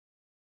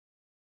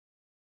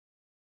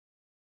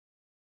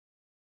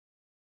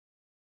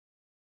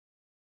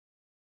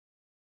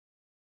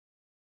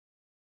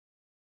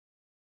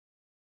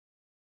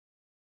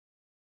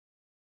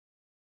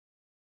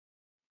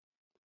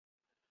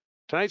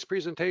Tonight's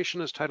presentation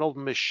is titled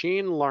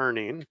Machine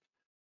Learning,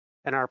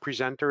 and our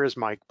presenter is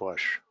Mike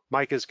Bush.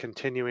 Mike is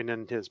continuing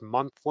in his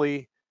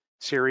monthly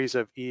series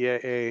of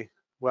EAA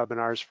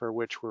webinars, for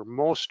which we're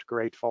most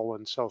grateful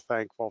and so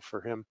thankful for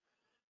him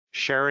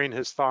sharing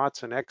his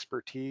thoughts and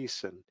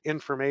expertise and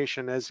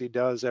information as he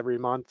does every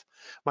month.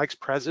 Mike's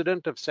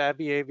president of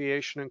Savvy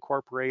Aviation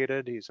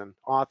Incorporated. He's an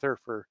author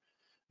for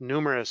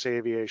numerous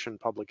aviation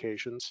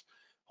publications,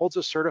 holds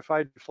a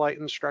certified flight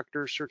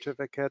instructor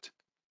certificate,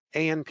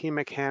 A&P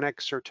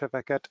mechanic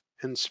certificate,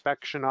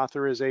 inspection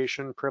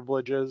authorization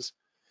privileges,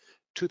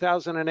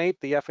 2008,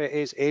 the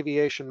FAA's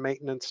Aviation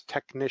Maintenance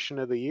Technician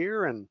of the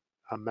Year, and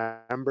a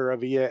member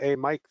of EAA.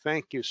 Mike,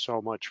 thank you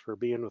so much for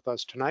being with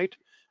us tonight.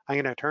 I'm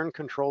going to turn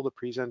control of the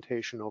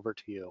presentation over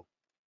to you.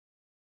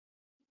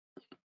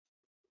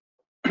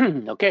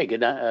 Okay,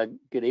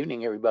 good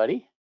evening,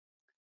 everybody.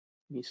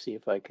 Let me see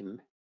if I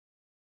can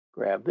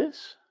grab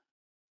this.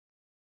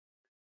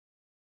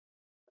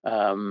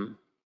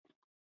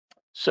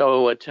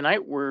 So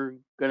tonight we're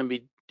going to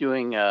be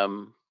doing a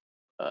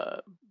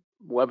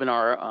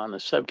webinar on the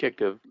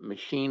subject of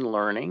machine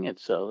learning.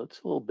 It's a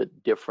little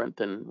bit different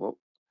than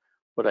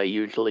what I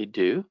usually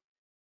do,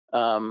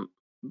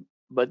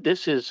 but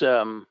this is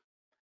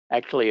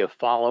actually a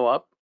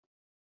follow-up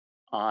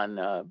on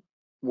a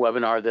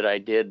webinar that I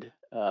did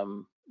a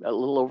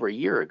little over a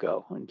year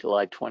ago in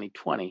July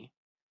 2020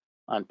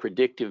 on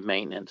predictive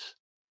maintenance.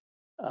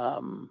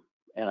 And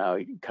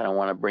I kind of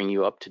want to bring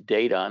you up to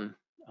date on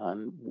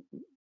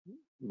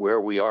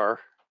where we are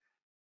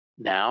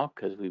now,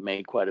 because we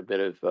made quite a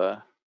bit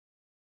of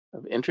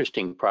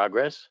interesting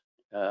progress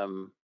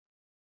in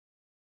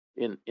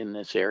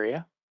this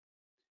area.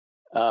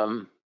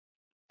 In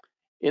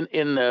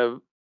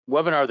the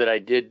webinar that I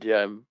did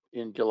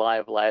in July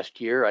of last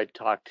year, I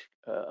talked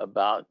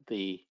about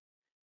the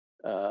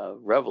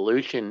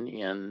revolution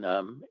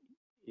in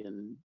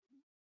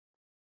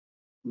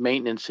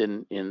maintenance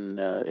in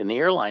the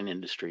airline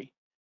industry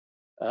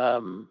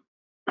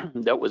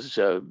that was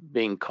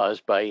being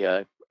caused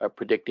by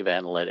predictive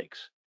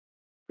analytics.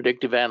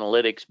 Predictive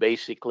analytics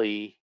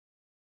basically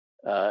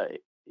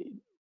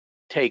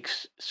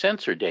takes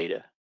sensor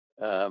data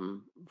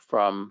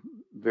from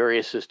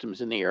various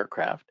systems in the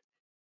aircraft,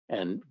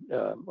 and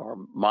our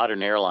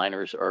modern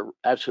airliners are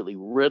absolutely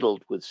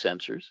riddled with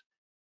sensors.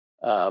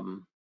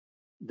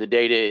 The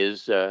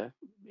data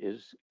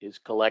is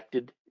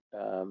collected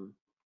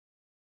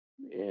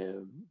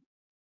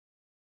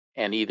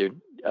and either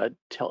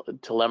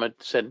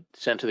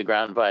sent to the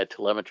ground via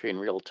telemetry in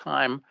real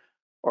time,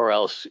 or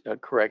else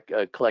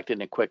collected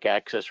in a quick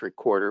access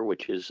recorder,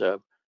 which is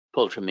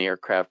pulled from the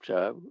aircraft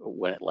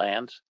when it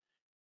lands.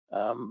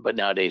 But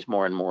nowadays,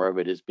 more and more of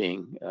it is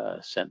being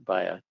sent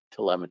via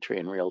telemetry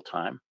in real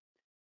time.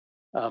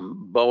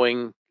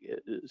 Boeing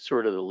is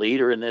sort of the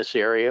leader in this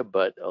area,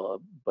 but a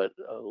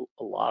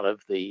lot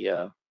of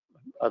the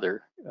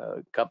other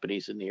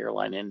companies in the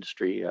airline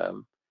industry,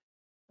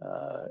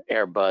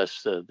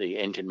 Airbus, the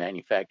engine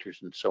manufacturers,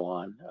 and so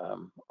on,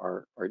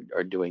 are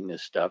doing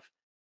this stuff,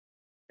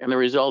 and the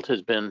result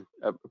has been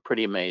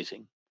pretty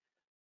amazing.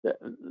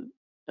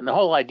 And the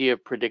whole idea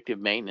of predictive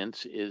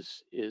maintenance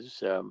is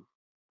to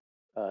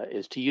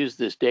use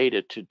this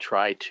data to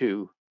try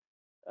to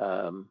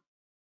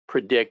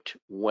predict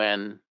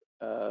when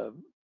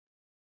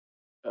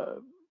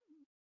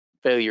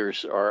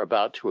failures are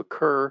about to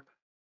occur,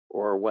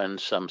 or when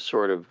some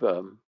sort of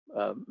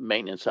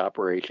maintenance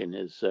operation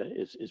is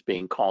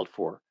being called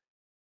for.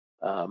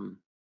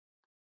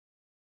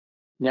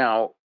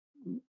 Now,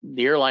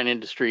 the airline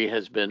industry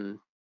has been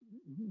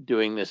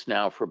doing this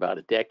now for about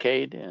a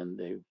decade, and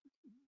they've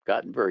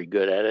gotten very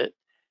good at it.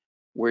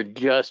 We're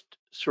just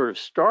sort of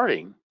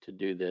starting to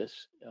do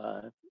this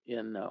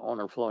in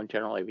owner flow and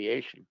general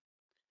aviation.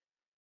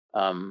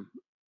 And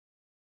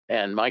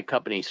my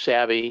company,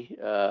 Savvy,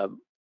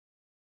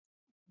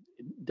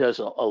 does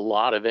a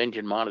lot of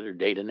engine monitor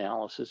data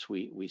analysis.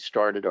 We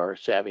started our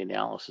Savvy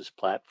analysis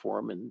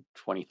platform in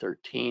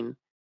 2013,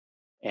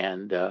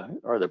 and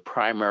are the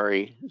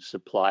primary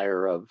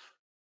supplier of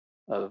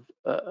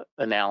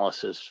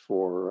analysis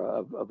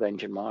of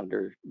engine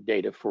monitor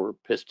data for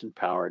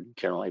piston-powered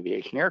general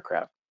aviation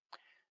aircraft.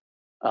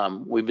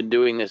 We've been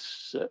doing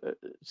this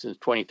since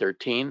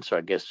 2013, so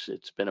I guess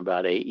it's been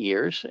about 8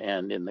 years.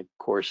 And in the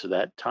course of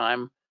that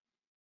time,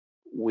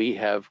 we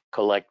have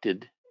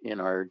collected in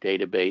our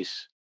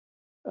database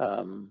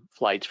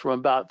flights from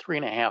about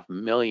 3.5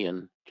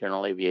 million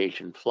general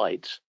aviation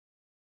flights,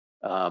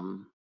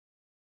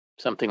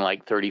 something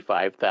like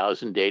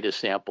 35,000 data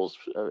samples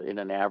in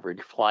an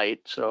average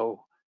flight.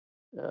 So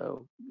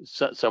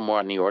somewhere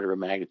on the order of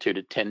magnitude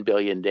of 10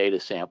 billion data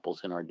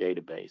samples in our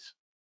database.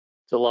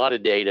 It's a lot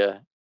of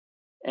data,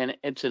 and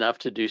it's enough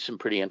to do some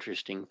pretty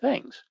interesting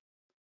things.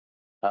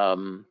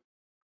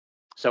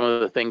 Some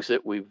of the things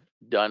that we've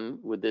done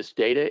with this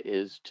data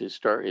is to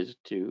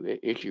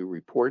issue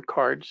report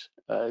cards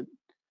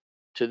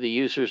to the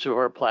users of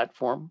our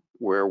platform,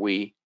 where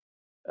we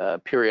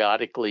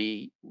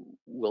periodically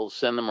will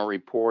send them a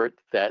report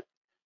that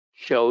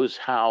shows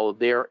how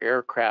their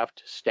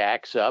aircraft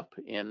stacks up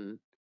in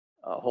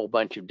a whole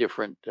bunch of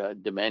different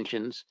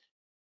dimensions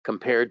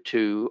compared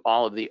to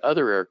all of the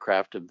other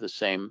aircraft of the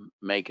same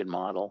make and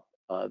model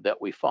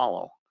that we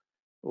follow,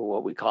 or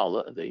what we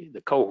call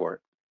the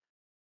cohort.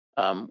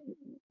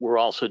 We're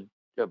also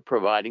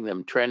providing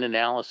them trend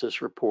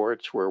analysis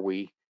reports where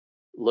we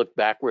look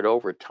backward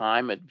over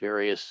time at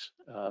various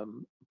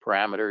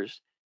parameters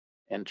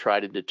and try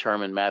to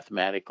determine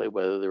mathematically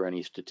whether there are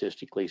any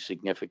statistically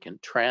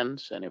significant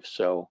trends. And if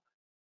so,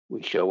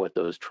 we show what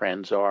those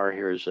trends are.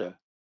 Here's a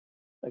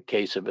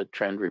case of a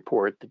trend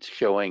report that's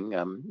showing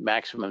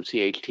maximum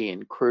CHT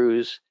in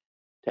cruise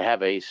to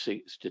have a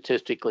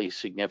statistically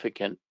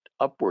significant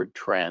upward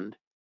trend,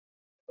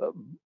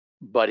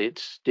 but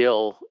it's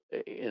still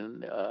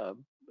in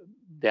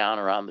down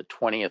around the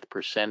 20th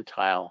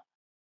percentile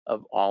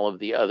of all of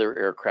the other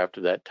aircraft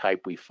of that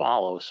type we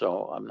follow.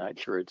 So I'm not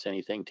sure it's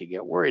anything to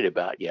get worried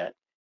about yet.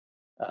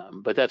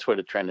 But that's what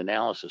a trend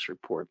analysis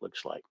report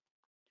looks like.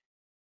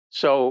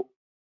 So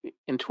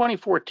in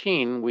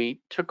 2014,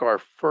 we took our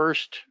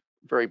first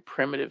very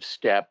primitive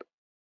step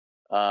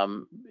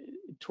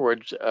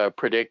towards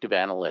predictive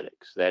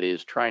analytics. That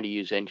is, trying to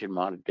use engine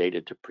monitor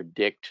data to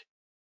predict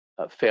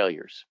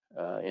failures,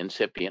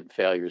 incipient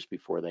failures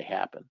before they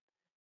happen.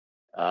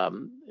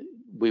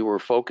 We were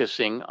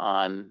focusing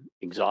on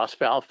exhaust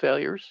valve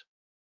failures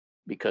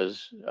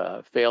because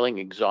failing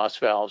exhaust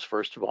valves,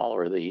 first of all,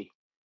 are the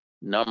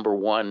number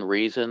one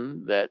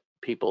reason that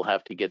people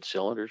have to get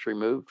cylinders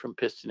removed from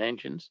piston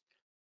engines.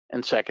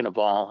 And second of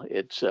all,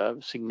 it's a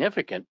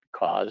significant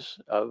cause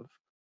of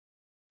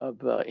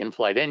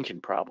in-flight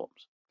engine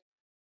problems.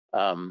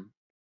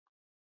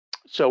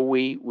 So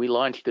we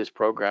launched this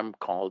program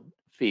called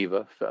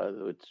FEVA,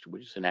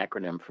 which is an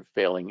acronym for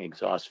Failing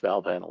Exhaust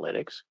Valve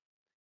Analytics.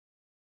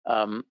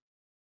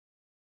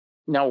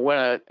 Now,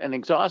 when an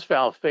exhaust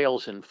valve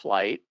fails in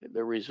flight,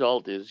 the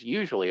result is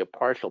usually a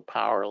partial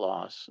power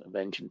loss of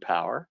engine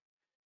power.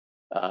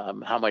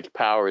 How much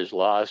power is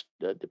lost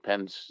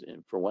depends,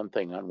 for one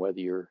thing, on whether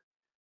you're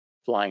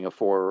flying a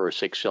 4 or a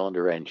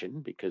 6-cylinder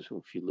engine, because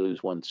if you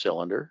lose one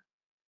cylinder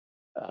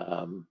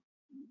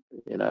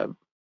in a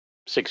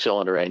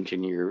 6-cylinder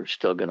engine, you're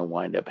still going to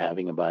wind up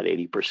having about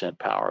 80%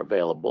 power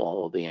available,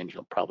 although the engine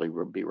will probably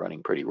be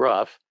running pretty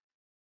rough.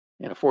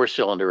 In a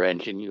 4-cylinder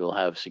engine, you'll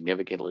have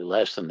significantly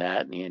less than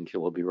that, and the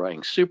engine will be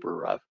running super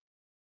rough.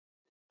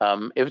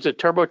 If it's a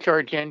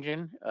turbocharged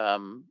engine,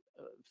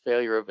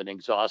 failure of an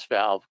exhaust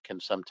valve can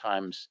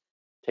sometimes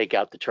take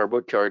out the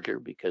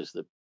turbocharger, because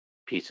the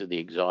piece of the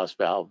exhaust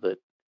valve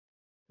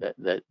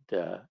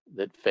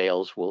that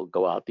fails will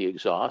go out the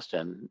exhaust,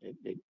 and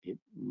it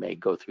may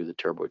go through the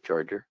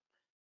turbocharger.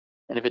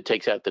 And if it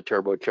takes out the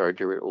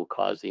turbocharger, it will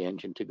cause the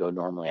engine to go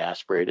normally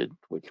aspirated,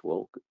 which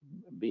will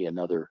be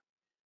another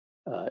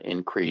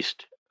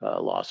increased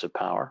loss of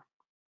power.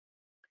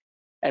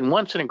 And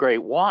once in a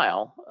great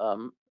while,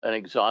 an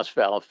exhaust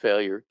valve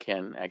failure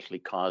can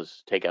actually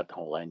take out the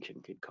whole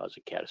engine, can cause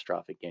a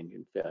catastrophic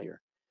engine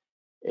failure.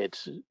 It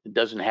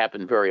doesn't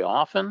happen very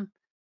often,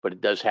 but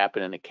it does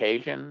happen on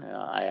occasion.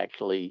 I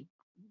actually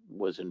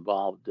was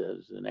involved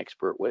as an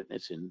expert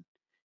witness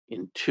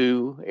in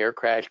 2 air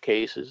crash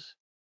cases,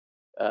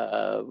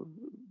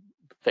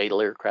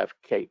 fatal aircraft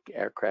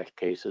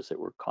cases that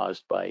were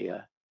caused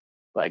by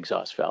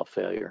exhaust valve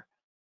failure.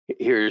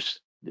 Here's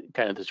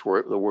kind of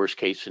the worst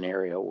case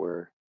scenario,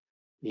 where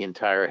the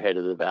entire head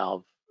of the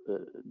valve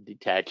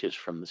detaches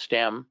from the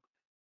stem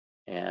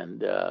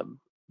and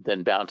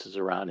then bounces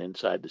around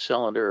inside the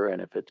cylinder.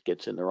 And if it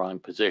gets in the wrong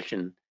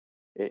position,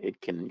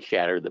 it can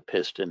shatter the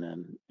piston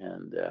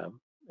and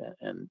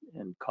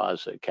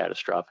cause a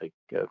catastrophic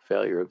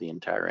failure of the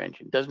entire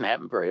engine. It doesn't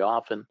happen very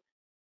often,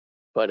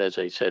 but as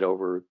I said,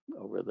 over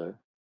the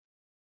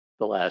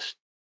last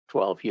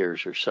 12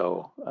 years or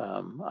so,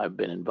 I've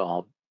been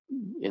involved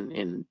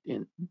in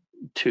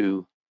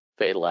 2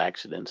 fatal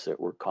accidents that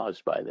were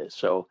caused by this.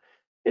 So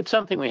it's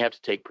something we have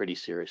to take pretty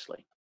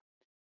seriously.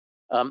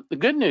 The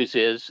good news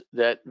is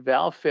that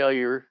valve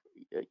failure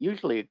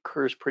usually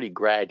occurs pretty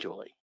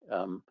gradually.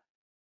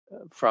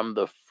 From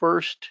the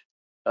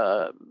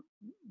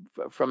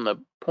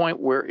point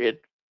where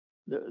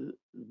the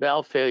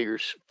valve failure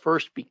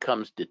first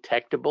becomes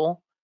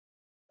detectable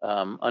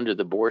under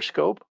the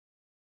borescope,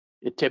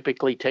 it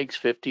typically takes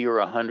 50 or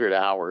 100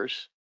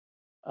 hours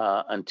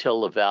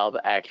until the valve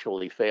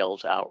actually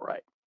fails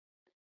outright.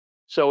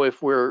 So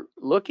if we're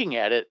looking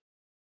at it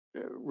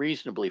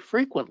reasonably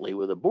frequently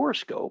with a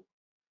borescope,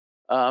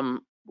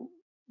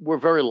 we're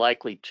very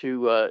likely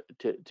to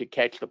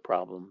catch the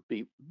problem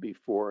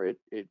before it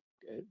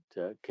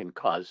can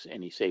cause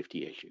any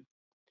safety issue.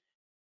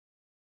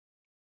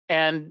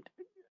 And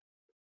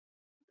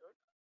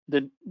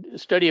the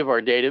study of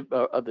our data,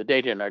 of the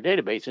data in our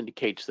database,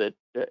 indicates that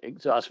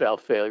exhaust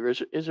valve failure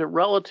is a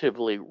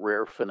relatively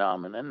rare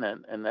phenomenon,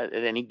 and that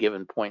at any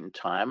given point in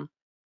time,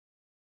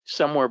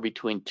 somewhere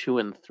between 2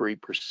 and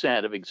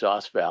 3% of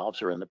exhaust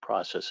valves are in the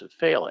process of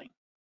failing.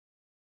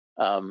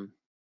 The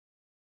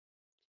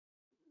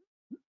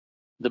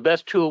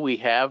best tool we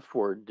have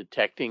for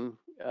detecting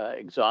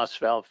exhaust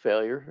valve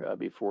failure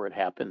before it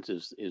happens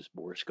is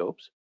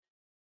borescopes.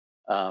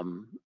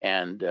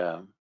 And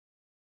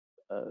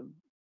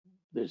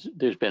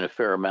there's been a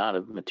fair amount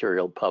of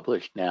material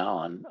published now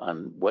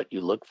on what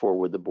you look for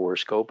with the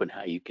borescope and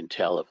how you can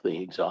tell if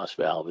the exhaust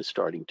valve is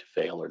starting to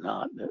fail or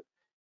not. The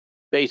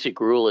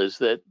basic rule is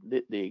that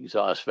the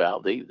exhaust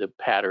valve, the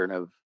pattern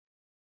of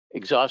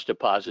exhaust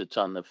deposits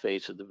on the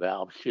face of the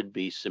valve should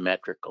be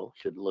symmetrical,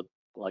 should look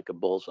like a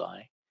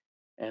bullseye.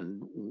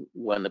 And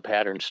when the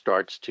pattern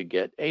starts to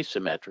get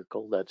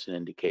asymmetrical, that's an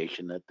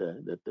indication that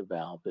the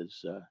valve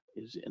is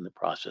in the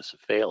process of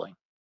failing.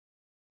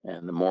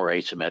 And the more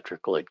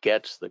asymmetrical it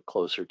gets, the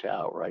closer to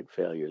outright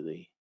failure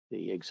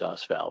the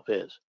exhaust valve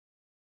is.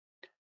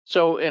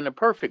 So in a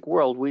perfect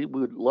world, we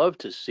would love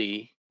to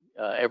see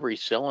every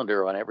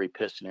cylinder on every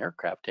piston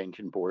aircraft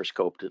engine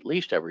borescoped at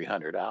least every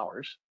 100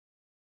 hours.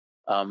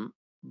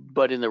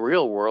 But in the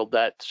real world,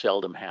 that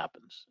seldom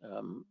happens.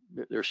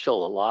 There's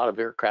still a lot of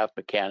aircraft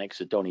mechanics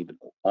that don't even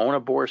own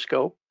a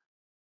borescope.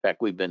 In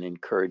fact, we've been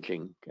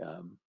encouraging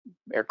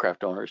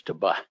aircraft owners to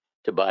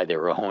buy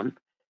their own.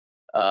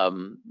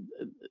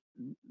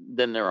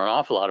 Then there are an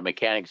awful lot of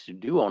mechanics who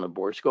do own a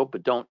borescope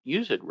but don't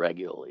use it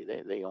regularly.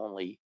 They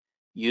only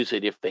use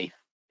it if they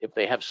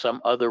have some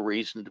other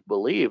reason to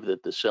believe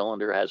that the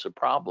cylinder has a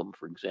problem.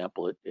 For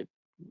example, it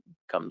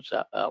comes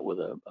out with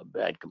a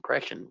bad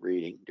compression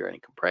reading during a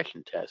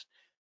compression test,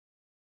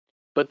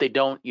 but they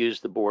don't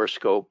use the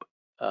borescope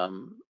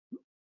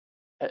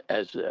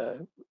as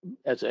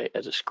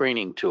a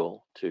screening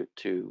tool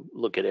to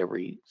look at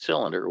every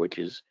cylinder, which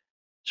is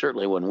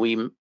certainly when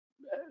we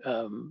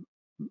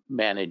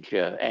manage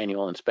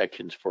annual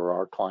inspections for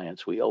our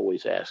clients, we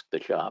always ask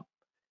the shop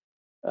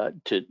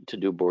to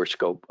do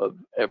borescope of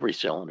every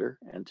cylinder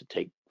and to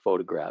take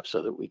photographs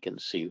so that we can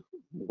see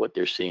what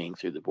they're seeing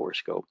through the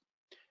borescope.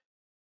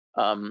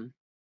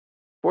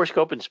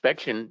 Borescope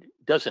inspection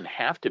doesn't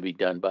have to be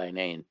done by an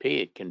A&P.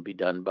 It can be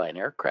done by an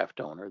aircraft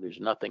owner. There's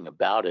nothing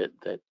about it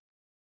that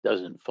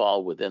doesn't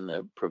fall within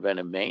the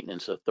preventive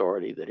maintenance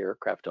authority that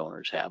aircraft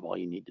owners have. All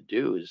you need to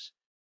do is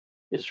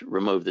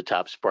remove the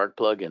top spark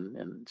plug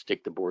and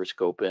stick the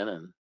borescope in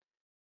and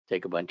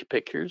take a bunch of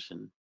pictures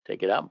and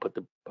take it out and put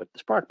the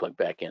spark plug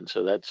back in.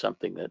 So that's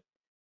something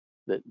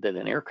that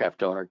an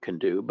aircraft owner can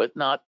do, but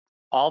not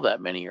all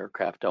that many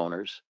aircraft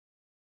owners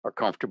are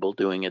comfortable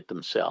doing it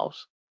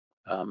themselves.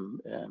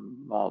 And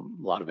a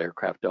lot of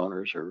aircraft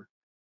owners are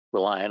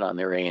reliant on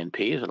their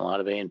A&Ps, and a lot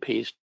of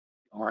A&Ps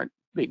aren't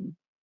big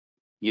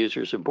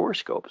users of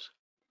borescopes.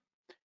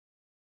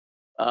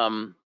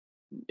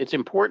 It's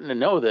important to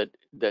know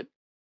that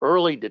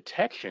early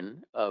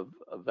detection of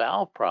a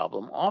valve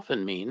problem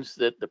often means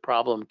that the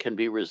problem can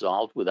be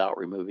resolved without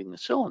removing the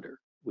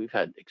cylinder. We've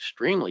had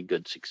extremely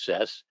good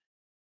success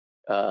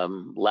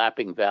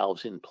lapping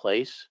valves in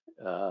place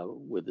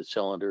with the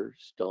cylinder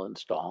still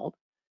installed,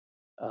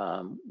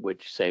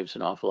 which saves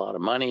an awful lot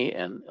of money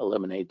and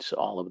eliminates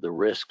all of the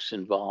risks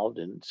involved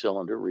in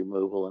cylinder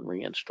removal and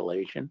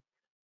reinstallation.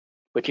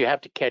 But you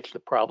have to catch the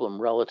problem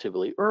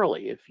relatively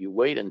early. If you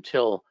wait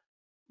until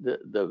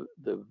the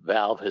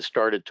valve has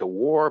started to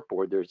warp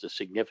or there's a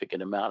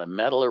significant amount of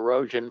metal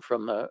erosion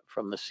from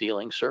the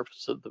sealing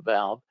surface of the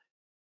valve,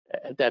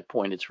 at that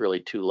point it's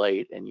really too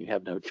late and you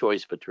have no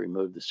choice but to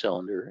remove the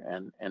cylinder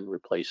and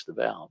replace the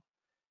valve.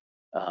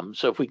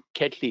 So if we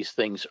catch these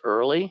things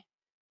early,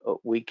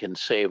 we can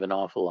save an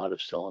awful lot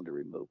of cylinder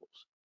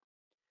removals.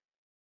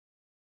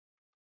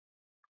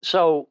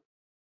 So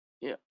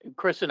yeah,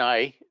 Chris and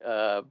I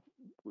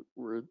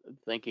were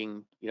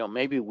thinking,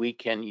 maybe we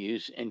can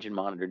use engine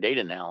monitor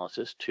data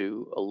analysis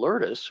to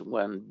alert us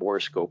when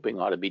borescoping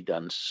ought to be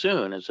done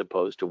soon as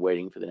opposed to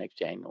waiting for the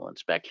next annual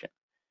inspection.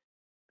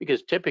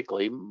 Because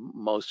typically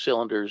most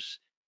cylinders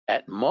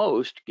at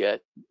most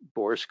get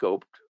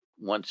borescoped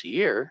once a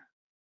year,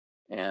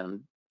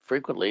 and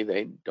frequently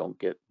they don't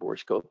get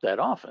borescoped that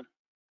often.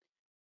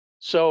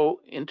 So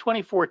in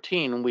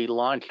 2014, we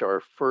launched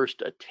our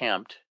first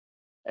attempt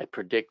at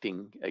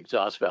predicting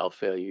exhaust valve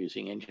failure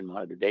using engine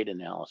monitor data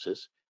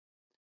analysis.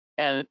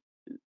 And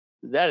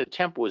that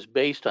attempt was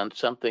based on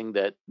something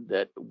that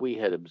we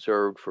had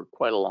observed for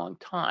quite a long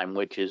time,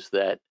 which is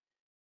that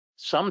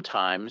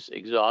sometimes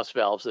exhaust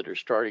valves that are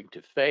starting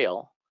to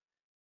fail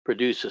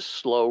produce a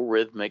slow,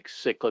 rhythmic,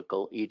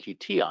 cyclical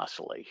EGT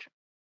oscillation.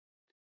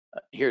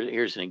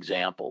 Here's an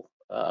example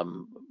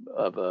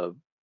of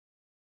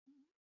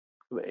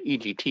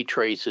EGT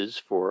traces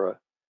for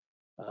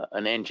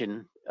an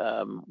engine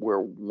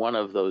where one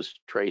of those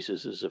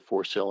traces is a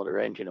 4-cylinder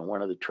engine and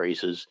one of the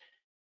traces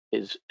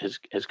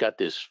has got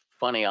this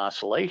funny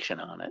oscillation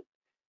on it,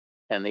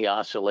 and the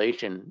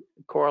oscillation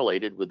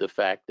correlated with the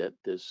fact that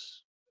the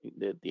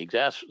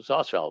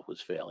exhaust valve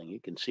was failing.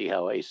 You can see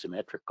how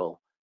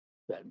asymmetrical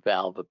that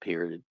valve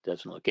appeared. It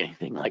doesn't look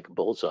anything like a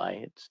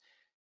bullseye. It's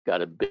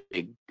got a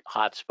big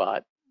hot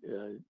spot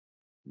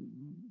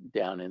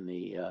down in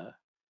the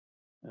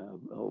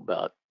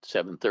about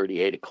 7:30,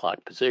 8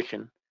 o'clock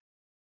position.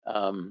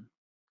 And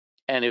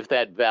if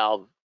that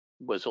valve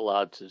was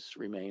allowed to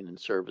remain in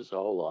service a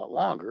whole lot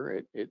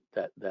longer,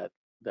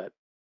 that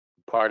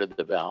part of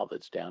the valve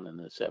that's down in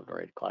the 7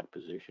 or 8 o'clock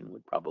position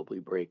would probably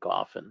break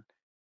off and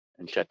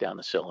shut down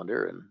the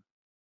cylinder.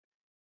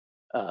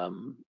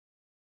 And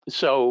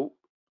so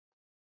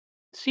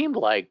it seemed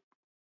like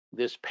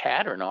this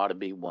pattern ought to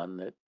be one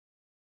that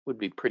would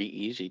be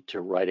pretty easy to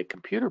write a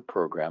computer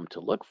program to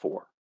look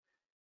for.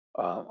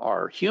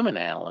 Our human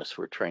analysts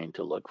were trained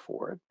to look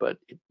for it, but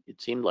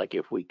it seemed like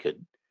if we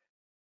could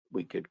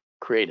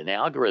create an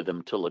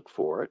algorithm to look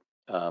for it,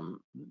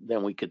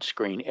 then we could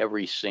screen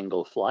every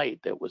single flight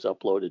that was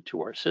uploaded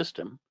to our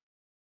system,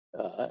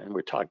 and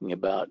we're talking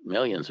about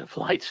millions of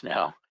flights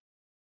now,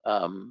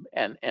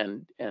 and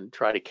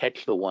try to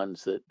catch the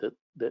ones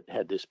that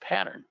had this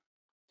pattern.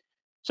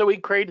 So we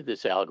created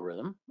this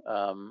algorithm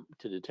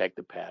to detect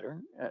the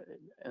pattern,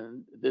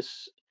 and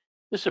this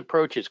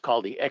approach is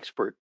called an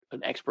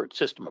expert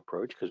system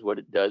approach, because what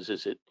it does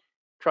is it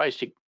tries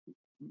to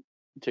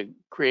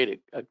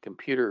create a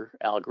computer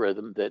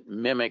algorithm that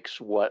mimics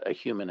what a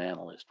human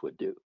analyst would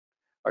do.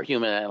 Our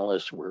human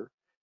analysts were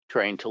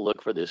trained to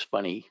look for this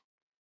funny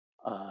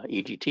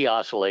EGT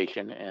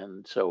oscillation,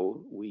 and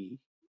so we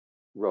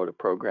wrote a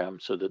program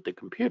so that the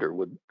computer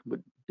would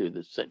do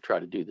this, try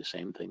to do the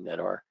same thing that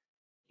our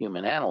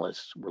human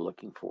analysts were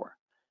looking for.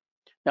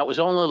 Now, it was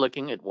only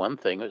looking at one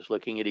thing. It was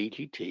looking at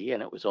EGT,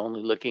 and it was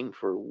only looking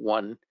for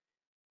one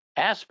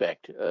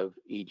aspect of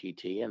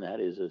EGT, and that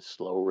is a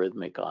slow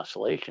rhythmic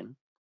oscillation.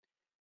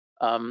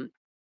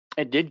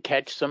 It did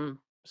catch some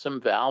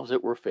valves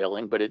that were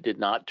failing, but it did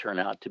not turn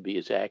out to be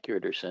as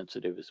accurate or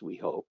sensitive as we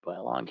hoped by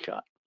a long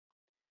shot.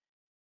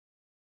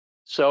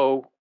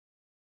 So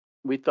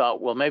we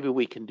thought, well, maybe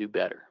we can do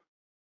better.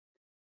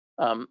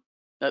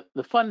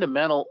 The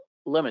fundamental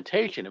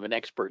limitation of an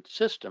expert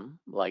system,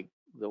 like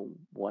the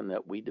one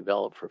that we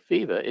developed for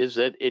FIVA, is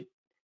that it,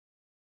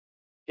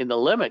 in the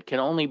limit, can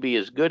only be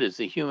as good as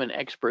the human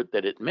expert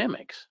that it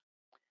mimics.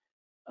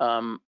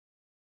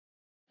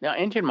 Now,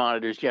 engine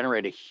monitors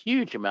generate a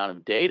huge amount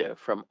of data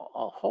from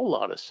a whole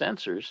lot of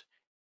sensors,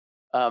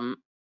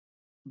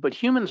 but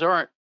humans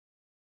aren't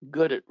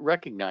good at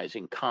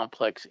recognizing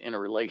complex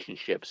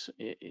interrelationships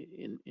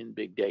in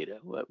big data.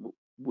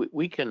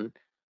 We can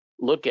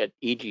look at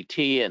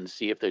EGT and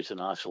see if there's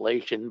an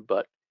oscillation,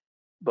 but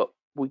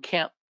we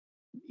can't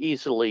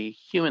easily,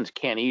 humans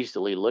can't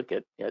easily look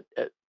at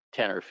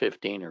 10 or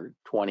 15 or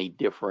 20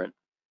 different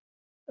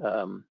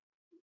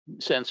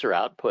sensor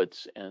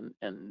outputs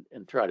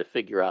and try to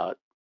figure out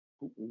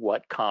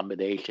what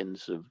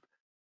combinations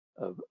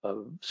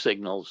of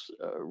signals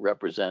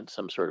represent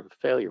some sort of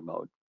failure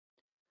mode.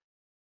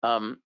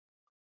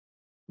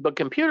 But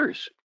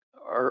computers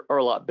are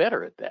a lot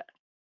better at that.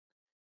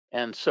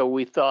 And so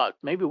we thought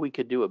maybe we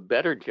could do a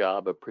better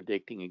job of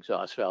predicting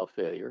exhaust valve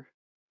failure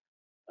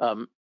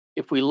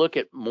if we look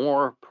at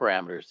more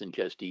parameters than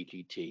just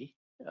EGT,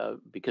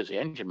 because the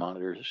engine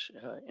monitors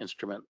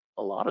instrument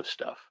a lot of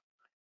stuff.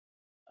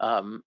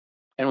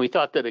 And we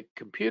thought that a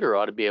computer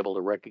ought to be able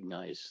to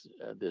recognize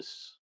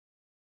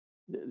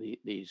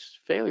these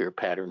failure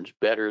patterns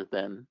better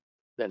than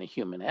a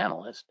human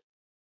analyst.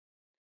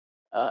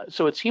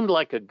 So it seemed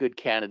like a good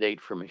candidate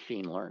for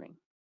machine learning.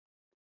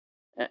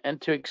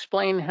 And to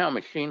explain how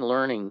machine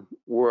learning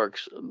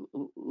works,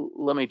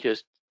 let me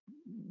just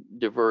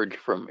diverge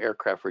from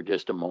aircraft for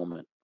just a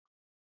moment.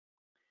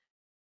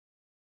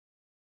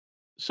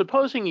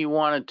 Supposing you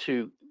wanted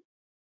to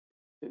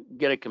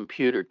get a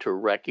computer to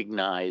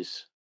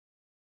recognize,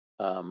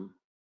 to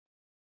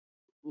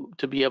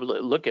be able to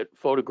look at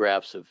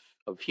photographs of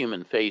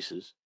human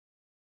faces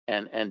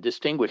and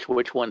distinguish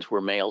which ones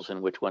were males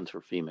and which ones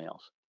were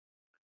females.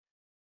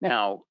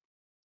 Now,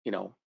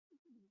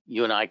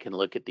 you and I can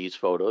look at these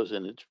photos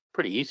and it's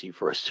pretty easy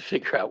for us to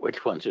figure out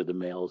which ones are the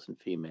males and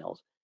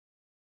females.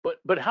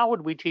 But how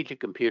would we teach a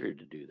computer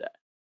to do that?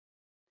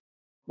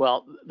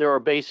 Well, there are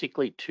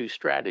basically two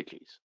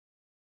strategies.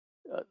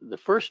 The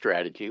first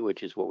strategy,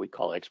 which is what we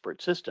call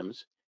expert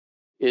systems,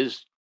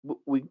 is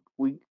we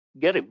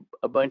get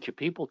a bunch of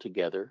people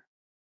together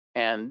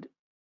and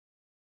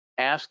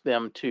ask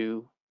them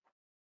to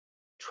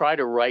try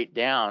to write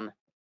down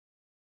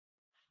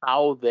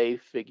how they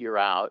figure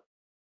out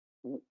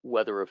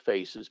whether a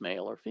face is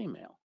male or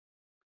female.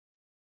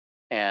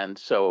 And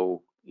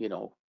so,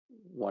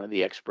 one of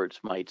the experts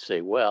might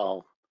say,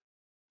 well,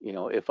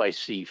 if I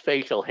see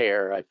facial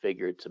hair, I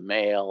figure it's a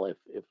male.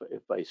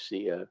 If I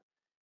see an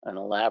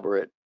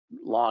elaborate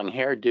long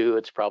hairdo,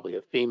 it's probably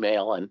a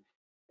female. And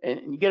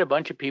you get a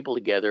bunch of people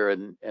together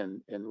and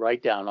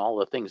write down all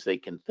the things they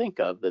can think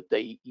of that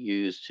they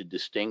use to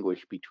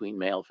distinguish between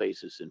male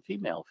faces and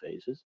female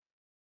faces.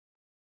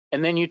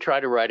 And then you try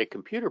to write a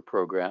computer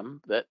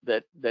program that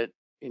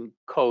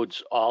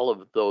encodes all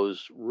of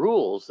those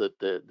rules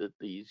that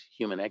these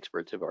human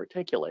experts have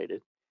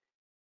articulated,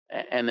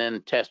 and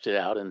then test it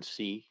out and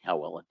see how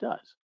well it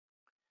does.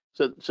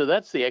 So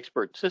that's the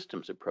expert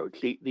systems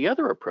approach. The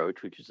other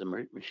approach, which is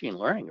the machine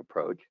learning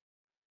approach,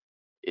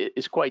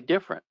 is quite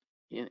different.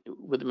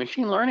 With the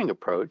machine learning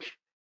approach,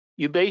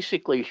 you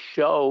basically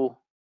show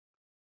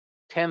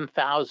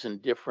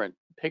 10,000 different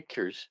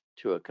pictures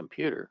to a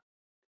computer,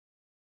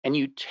 and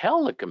you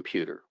tell the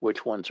computer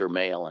which ones are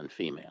male and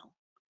female,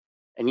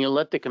 and you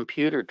let the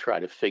computer try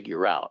to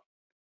figure out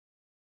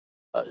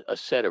a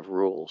set of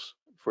rules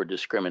for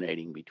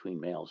discriminating between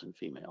males and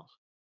females.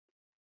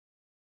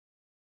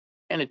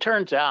 And it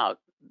turns out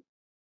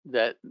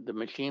that the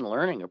machine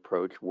learning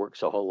approach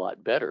works a whole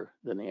lot better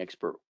than the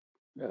expert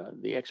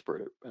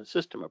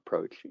system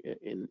approach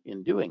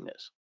in doing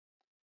this.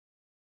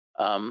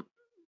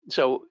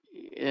 So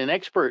in an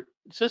expert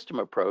system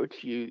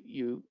approach,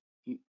 you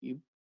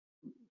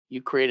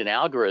create an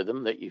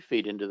algorithm that you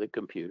feed into the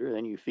computer,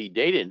 then you feed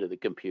data into the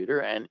computer,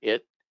 and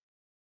it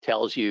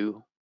tells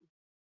you,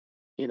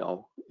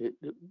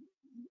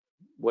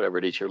 whatever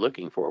it is you're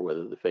looking for,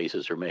 whether the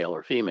faces are male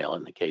or female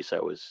in the case I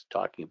was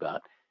talking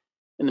about.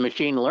 In the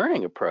machine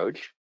learning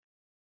approach,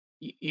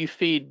 you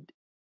feed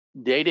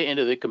data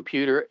into the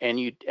computer and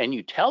you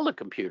tell the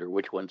computer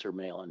which ones are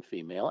male and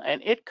female,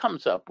 and it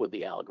comes up with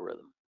the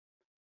algorithm.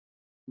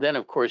 Then,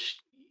 of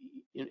course,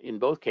 in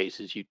both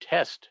cases, you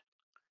test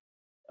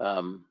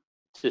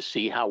to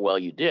see how well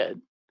you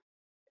did,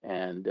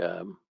 and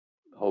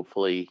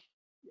hopefully,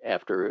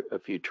 after a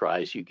few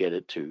tries, you get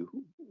it to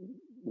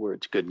where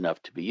it's good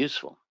enough to be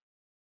useful.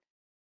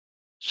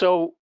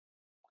 So,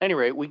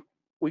 anyway,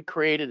 we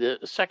created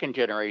a second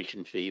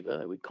generation FIVA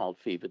that we called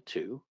FIVA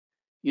 2,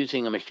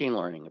 using a machine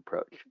learning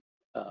approach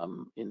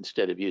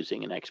instead of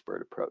using an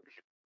expert approach.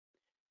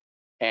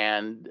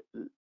 And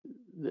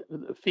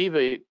the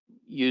FIVA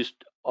used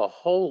a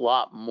whole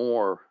lot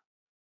more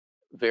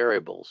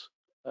variables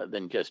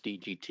than just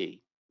EGT.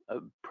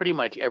 Pretty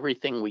much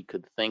everything we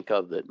could think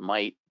of that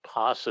might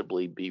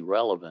possibly be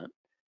relevant,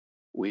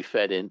 we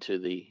fed into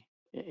the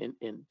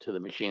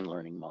machine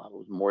learning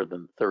models. More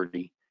than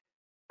 30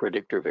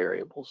 predictor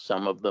variables.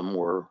 Some of them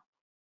were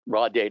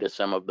raw data,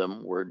 some of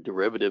them were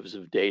derivatives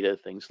of data,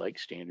 things like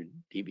standard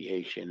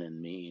deviation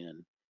and mean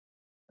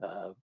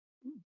and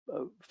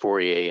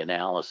Fourier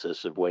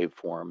analysis of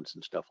waveforms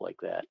and stuff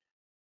like that.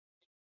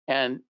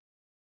 And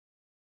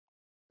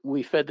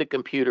we fed the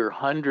computer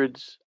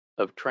hundreds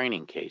of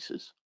training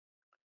cases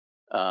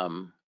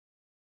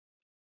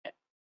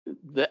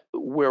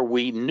where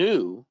we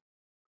knew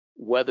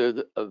whether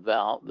the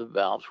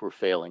valves were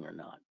failing or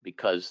not,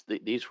 because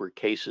these were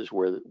cases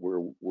where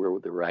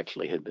there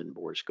actually had been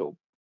borescope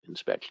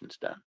inspections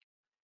done.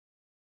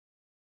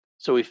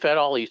 So we fed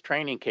all these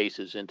training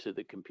cases into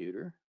the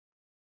computer,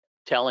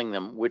 telling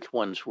them which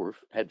ones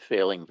had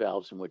failing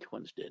valves and which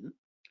ones didn't.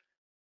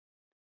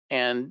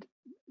 And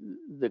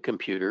the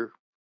computer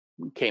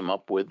came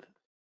up with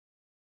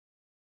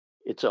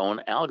its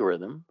own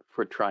algorithm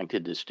for trying to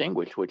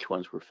distinguish which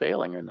ones were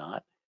failing or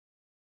not.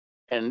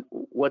 And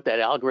what that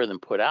algorithm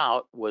put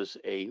out was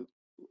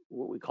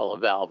what we call a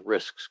valve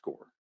risk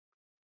score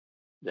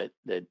that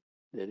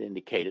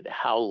indicated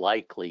how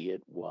likely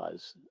it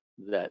was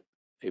that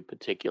a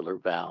particular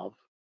valve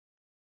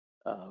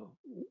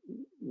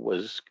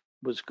was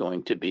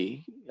going to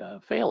be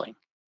failing.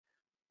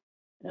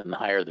 And the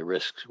higher the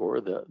risk score,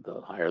 the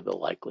higher the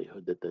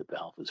likelihood that the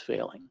valve is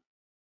failing.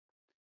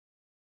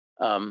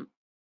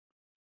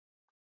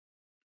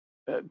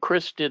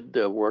 Chris did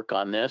the work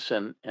on this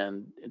and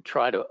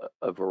tried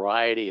a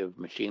variety of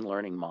machine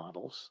learning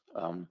models.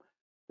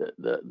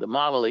 The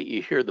model that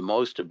you hear the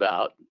most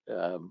about,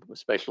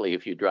 especially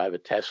if you drive a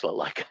Tesla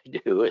like I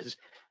do, is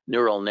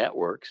neural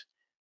networks.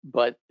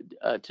 But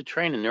to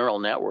train a neural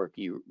network,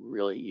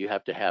 you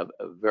have to have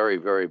a very,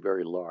 very,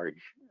 very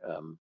large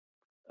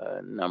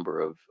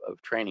number of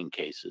training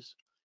cases.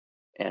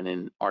 And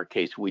in our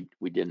case, we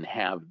didn't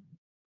have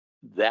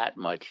that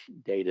much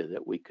data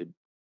that we could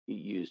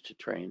use to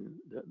train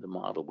the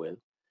model with.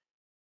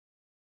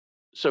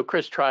 So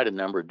Chris tried a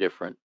number of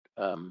different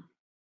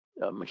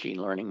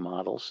machine learning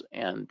models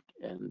and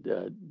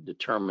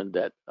determined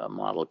that a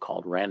model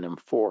called random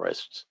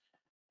forests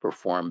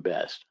performed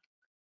best.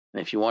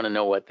 And if you want to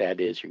know what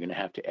that is, you're going to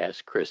have to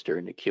ask Chris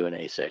during the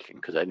Q&A session,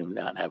 because I do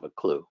not have a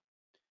clue.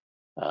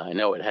 I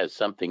know it has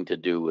something to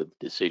do with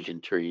decision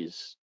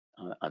trees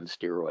on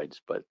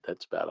steroids, but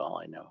that's about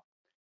all I know.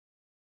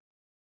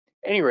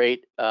 At any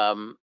rate,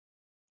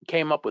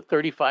 came up with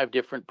 35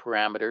 different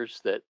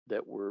parameters that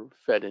were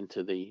fed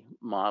into the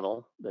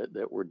model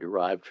that were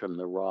derived from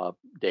the raw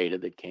data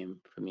that came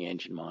from the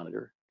engine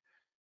monitor.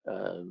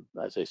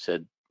 As I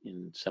said,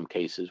 in some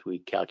cases, we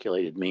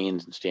calculated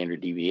means and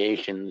standard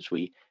deviations.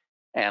 We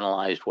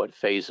analyzed what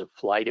phase of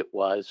flight it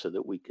was so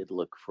that we could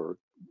look for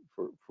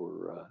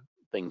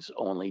things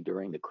only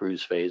during the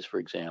cruise phase, for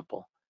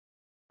example.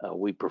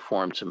 We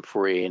performed some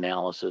Fourier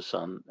analysis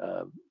on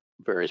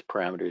various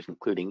parameters,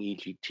 including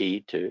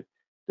EGT, to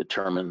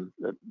determine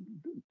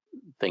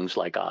things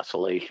like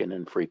oscillation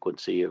and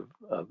frequency of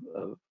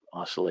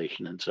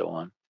oscillation and so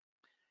on.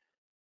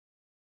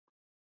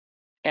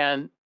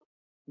 And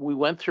we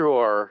went through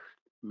our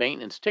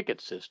maintenance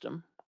ticket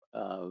system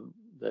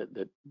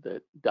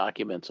that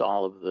documents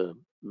all of the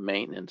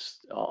maintenance,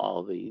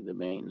 all the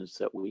maintenance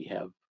that we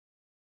have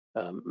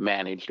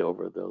managed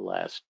over the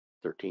last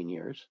 13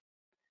 years,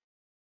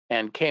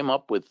 and came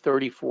up with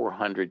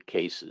 3,400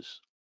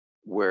 cases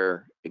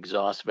where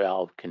exhaust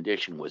valve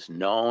condition was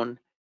known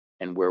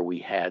and where we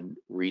had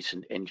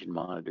recent engine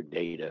monitor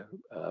data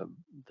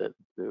that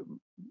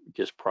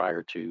just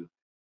prior to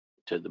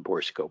the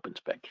bore scope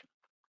inspection.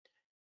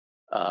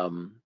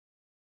 And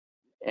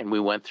we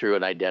went through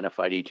and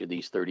identified each of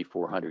these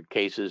 3,400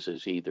 cases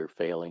as either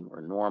failing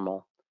or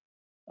normal.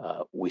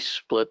 We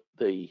split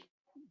the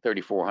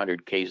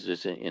 3,400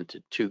 cases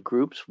into two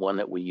groups, one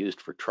that we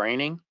used for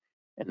training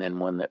and then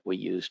one that we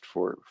used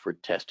for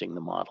testing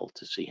the model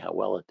to see how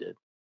well it did.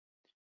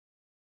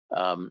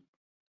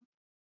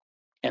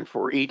 And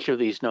for each of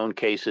these known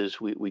cases,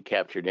 we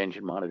captured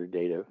engine monitor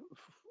data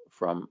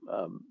from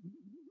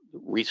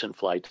recent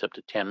flights, up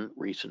to 10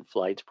 recent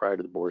flights prior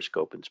to the bore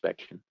scope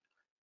inspection.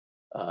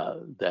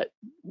 That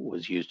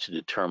was used to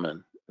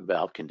determine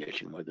valve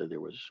condition, whether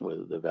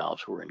the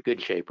valves were in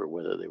good shape or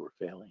whether they were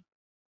failing.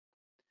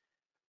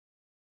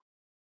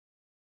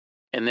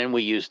 And then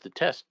we used the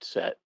test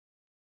set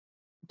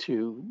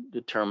to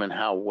determine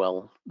how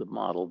well the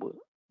model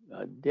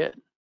did.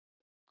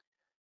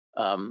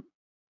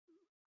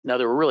 Now,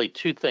 there were really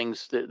two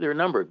things. There are a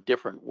number of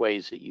different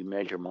ways that you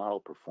measure model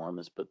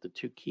performance, but the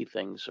two key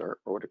things are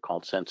what are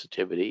called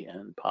sensitivity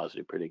and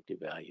positive predictive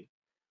value.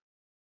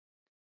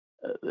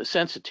 The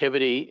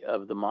sensitivity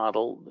of the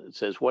model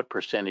says what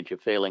percentage of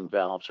failing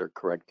valves are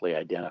correctly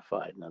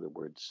identified. In other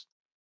words,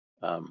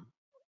 how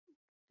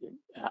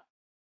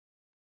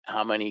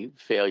many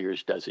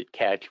failures does it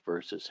catch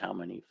versus how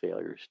many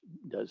failures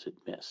does it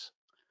miss?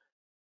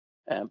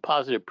 And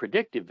positive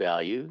predictive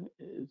value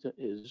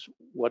is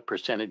what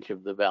percentage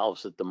of the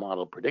valves that the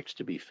model predicts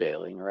to be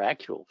failing are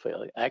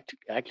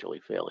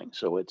actually failing.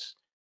 So it's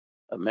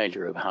a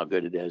measure of how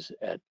good it is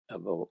at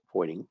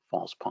avoiding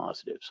false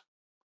positives.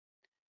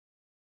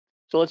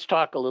 So let's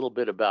talk a little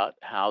bit about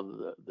how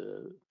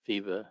the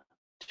FEVA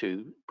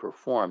 2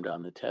 performed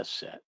on the test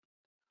set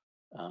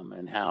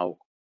and how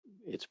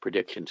its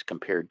predictions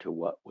compared to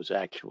what was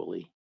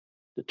actually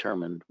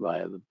determined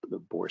by the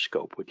bore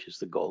scope, which is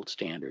the gold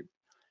standard.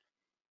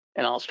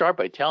 And I'll start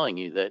by telling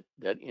you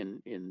that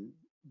in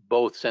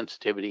both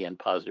sensitivity and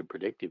positive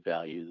predictive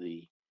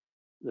value,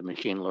 the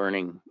machine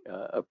learning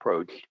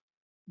approach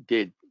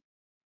did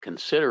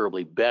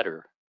considerably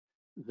better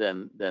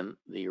than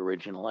the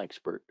original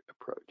expert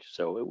approach.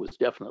 So it was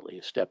definitely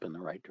a step in the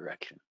right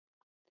direction.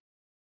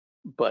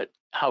 But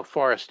how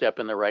far a step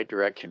in the right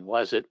direction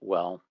was it?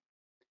 Well,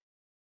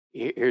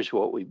 here's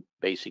what we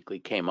basically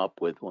came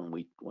up with when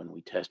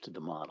we tested the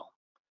model.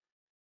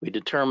 We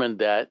determined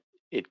that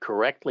it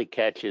correctly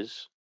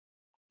catches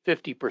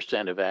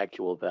 50% of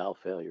actual valve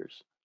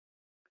failures,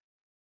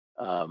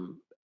 and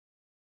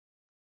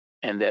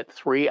that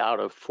 3 out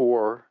of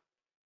 4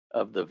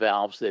 of the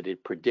valves that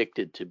it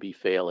predicted to be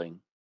failing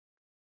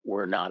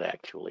were not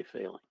actually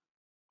failing.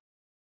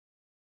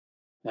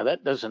 Now,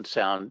 that doesn't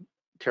sound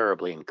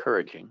terribly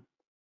encouraging,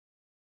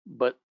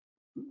 but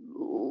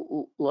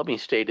let me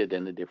state it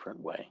in a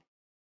different way.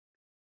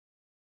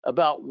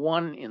 About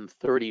 1 in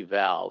 30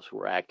 valves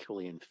were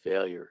actually in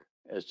failure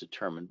as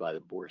determined by the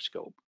bore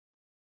scope.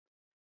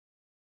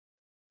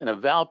 And a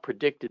valve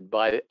predicted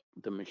by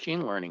the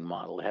machine learning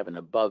model to have an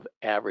above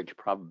average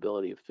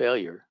probability of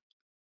failure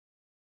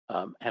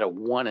had a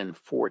 1 in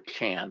 4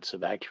 chance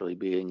of actually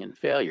being in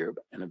failure,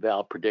 and a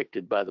valve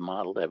predicted by the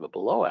model to have a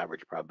below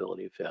average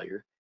probability of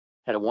failure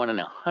had a 1 in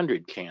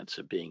 100 chance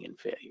of being in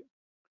failure.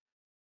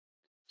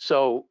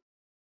 So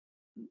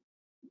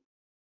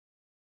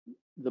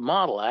the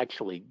model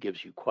actually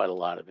gives you quite a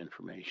lot of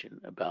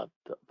information about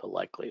the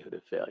likelihood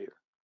of failure.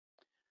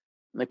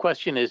 And the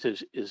question is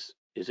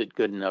it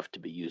good enough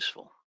to be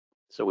useful?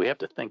 So we have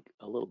to think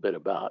a little bit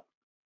about,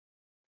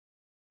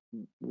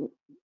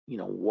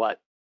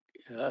 what,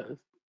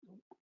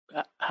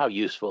 how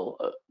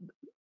useful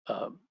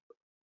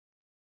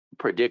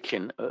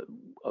prediction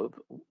of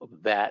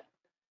that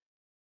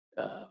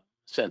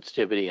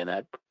sensitivity and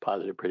that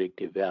positive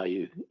predictive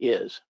value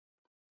is.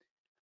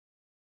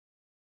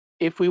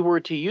 If we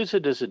were to use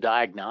it as a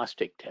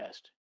diagnostic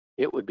test,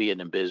 it would be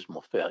an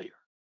abysmal failure,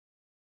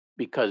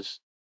 because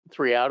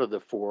 3 out of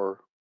the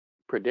 4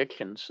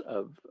 predictions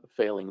of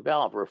failing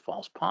valve are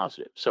false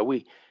positive. So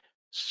we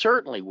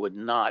certainly would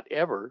not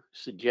ever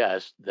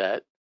suggest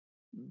that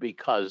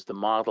because the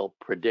model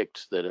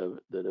predicts that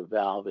a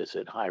valve is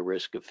at high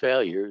risk of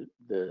failure,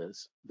 the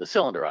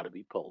cylinder ought to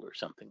be pulled or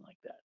something like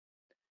that.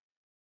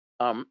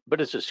 But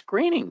as a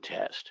screening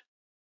test,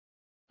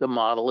 the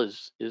model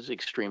is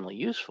extremely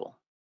useful,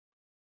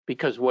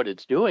 because what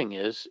it's doing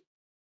is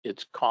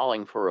it's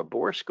calling for a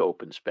bore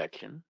scope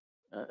inspection,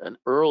 an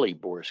early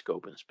bore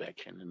scope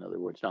inspection. In other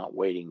words, not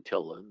waiting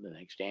till the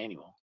next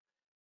annual,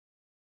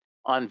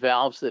 on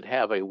valves that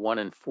have a 1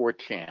 in 4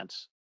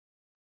 chance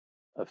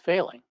of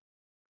failing.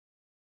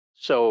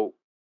 So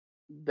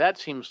that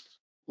seems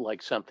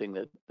like something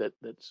that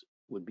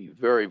would be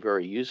very,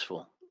 very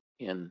useful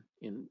in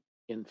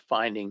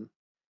finding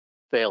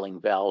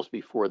failing valves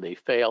before they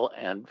fail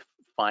and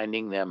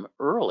finding them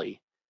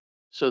early,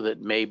 so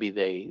that maybe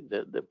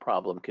the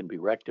problem can be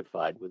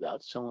rectified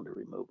without cylinder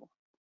removal.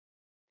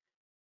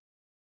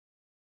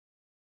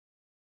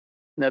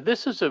 Now,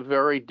 this is a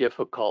very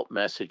difficult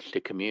message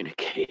to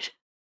communicate.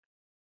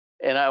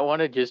 And I want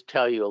to just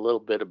tell you a little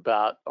bit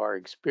about our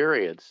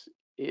experience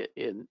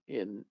in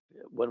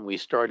when we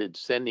started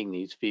sending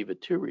these FIVA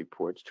 2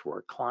 reports to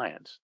our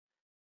clients,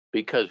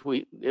 because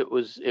it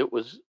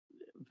was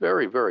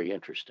very, very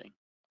interesting.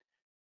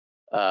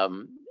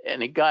 And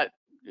it got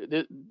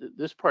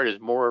this part is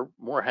more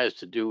has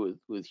to do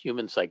with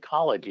human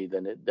psychology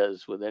than it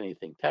does with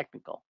anything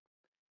technical.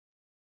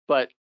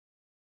 But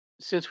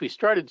since we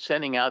started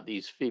sending out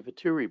these FIVA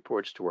 2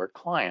 reports to our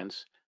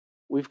clients,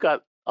 we've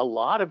got a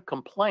lot of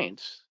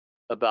complaints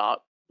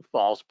about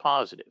false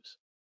positives.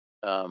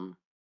 Um,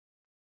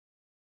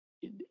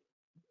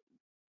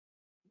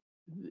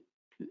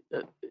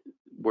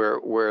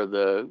 where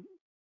the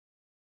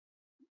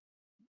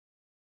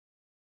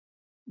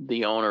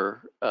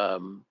owner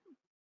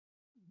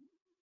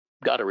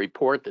got a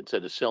report that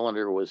said a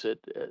cylinder was at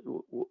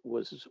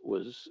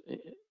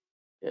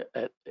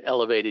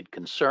elevated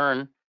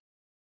concern.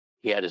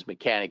 He had his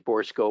mechanic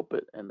bore scope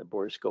it, and the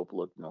bore scope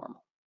looked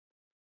normal.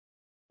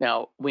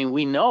 Now,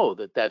 we know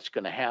that that's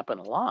going to happen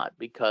a lot,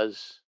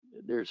 because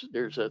there's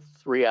a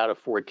 3 out of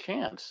 4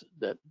 chance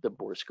that the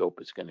bore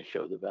scope is going to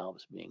show the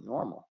valves being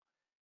normal.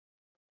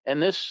 And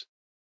this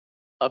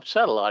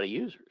upset a lot of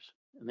users.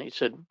 And they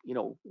said,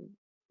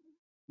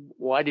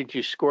 why did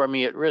you score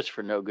me at risk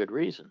for no good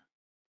reason?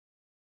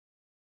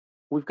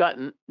 We've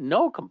gotten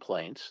no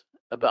complaints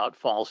about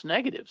false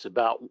negatives,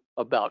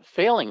 about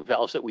failing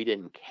valves that we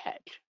didn't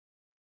catch,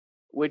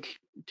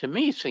 which to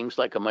me seems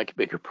like a much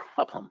bigger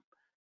problem.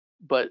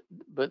 But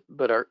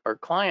our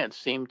clients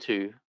seem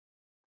to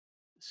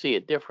see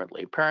it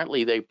differently.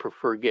 Apparently, they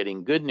prefer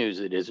getting good news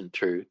that isn't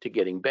true to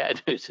getting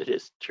bad news that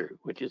isn't true,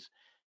 which is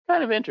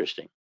kind of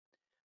interesting.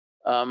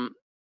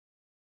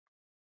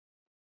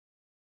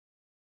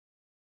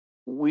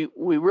 We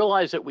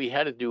realized that we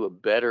had to do a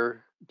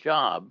better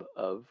job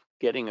of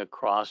getting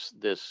across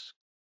this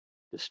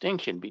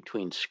distinction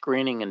between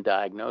screening and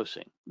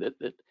diagnosing. That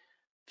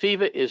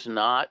FIVA is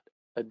not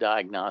a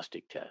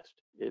diagnostic test.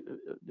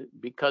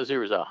 Because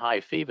there is a high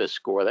FIVA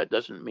score, that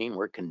doesn't mean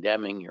we're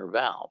condemning your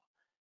valve.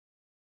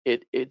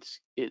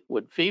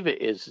 What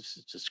FIVA is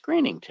it's a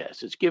screening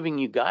test. It's giving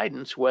you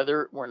guidance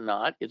whether or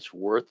not it's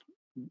worth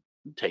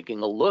taking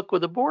a look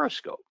with a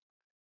borescope.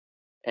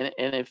 And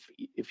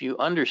if you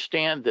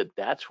understand that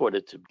that's what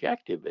its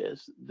objective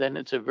is, then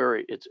it's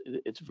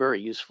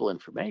very useful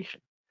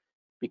information,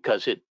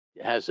 because it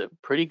has a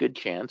pretty good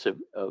chance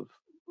of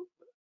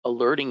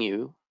alerting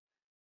you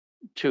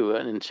to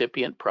an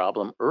incipient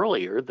problem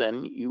earlier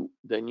than you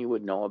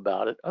would know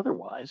about it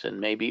otherwise, and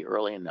maybe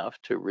early enough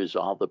to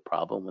resolve the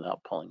problem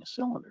without pulling a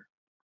cylinder.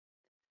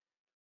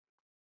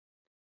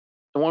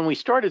 And when we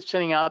started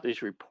sending out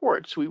these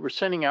reports, we were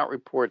sending out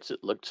reports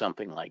that looked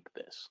something like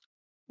this.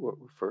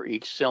 For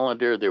each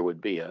cylinder, there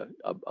would be a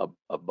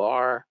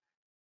bar,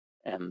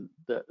 and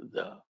the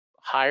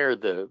higher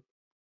the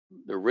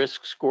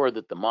risk score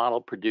that the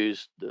model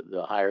produced,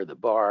 the higher the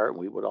bar.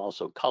 We would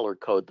also color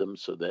code them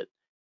so that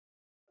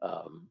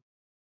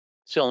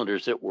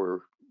cylinders that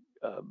were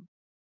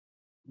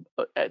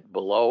at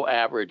below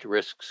average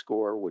risk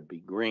score would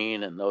be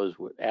green, and those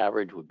with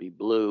average would be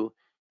blue,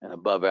 and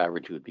above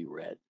average would be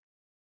red.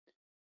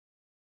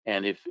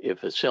 And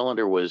if a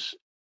cylinder was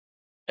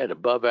at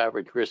above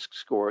average risk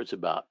score, it's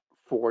about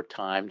 4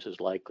 times as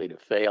likely to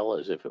fail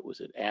as if it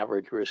was at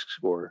average risk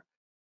score.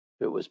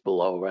 If it was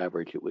below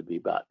average, it would be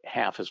about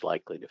half as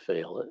likely to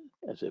fail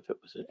as if it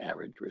was an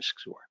average risk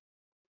score.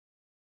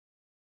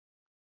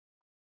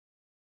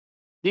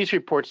 These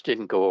reports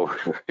didn't go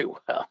over very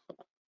well.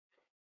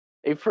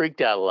 They freaked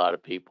out a lot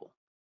of people.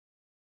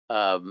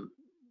 There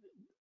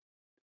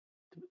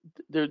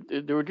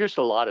were just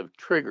a lot of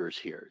triggers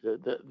here.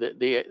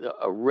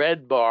 A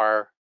red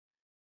bar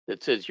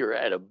that says you're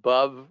at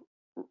above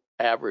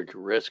average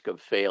risk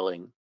of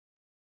failing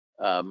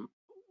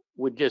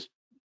would just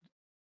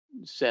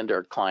send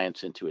our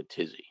clients into a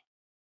tizzy.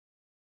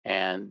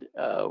 And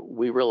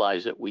we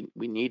realized that we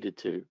needed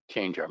to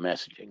change our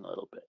messaging a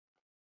little bit.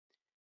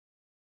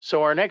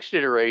 So our next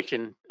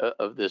iteration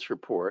of this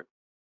report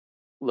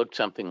looked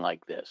something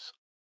like this,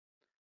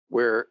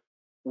 where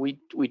we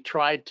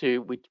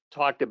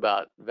talked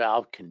about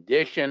valve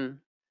condition.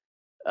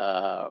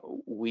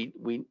 We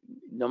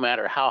no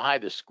matter how high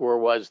the score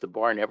was, the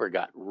bar never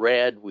got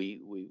red. We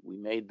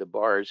made the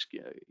bars,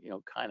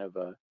 kind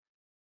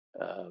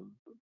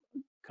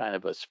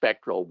of a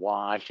spectral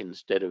wash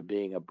instead of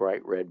being a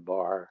bright red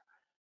bar.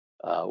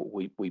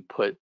 We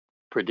put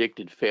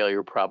predicted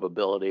failure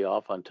probability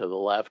off onto the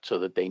left so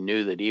that they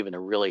knew that even a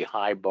really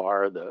high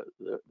bar, the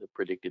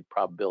predicted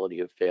probability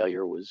of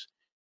failure was,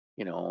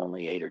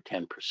 only 8 or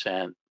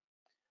 10%.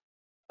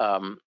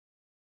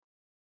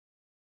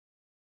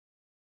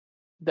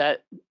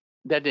 That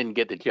didn't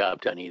get the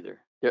job done either.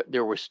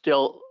 There were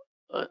still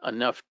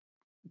enough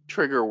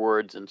trigger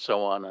words and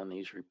so on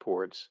these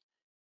reports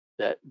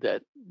that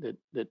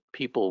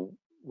people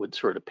would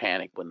sort of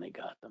panic when they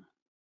got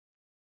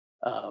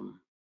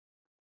them.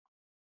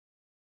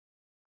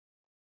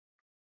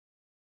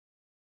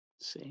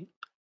 See,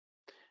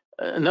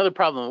 another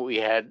problem we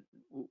had,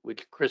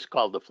 which Chris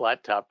called the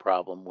flat top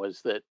problem,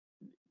 was that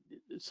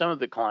some of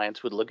the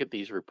clients would look at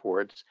these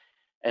reports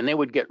and they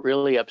would get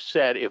really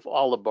upset if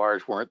all the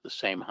bars weren't the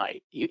same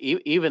height,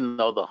 even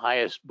though the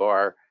highest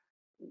bar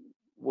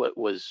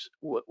was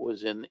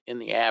in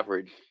the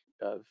average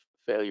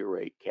failure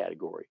rate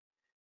category.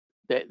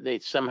 They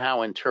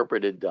somehow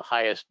interpreted the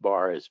highest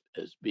bar as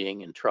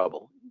being in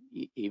trouble,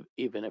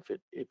 even if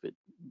it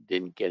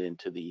didn't get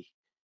into the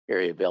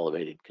area of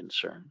elevated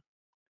concern.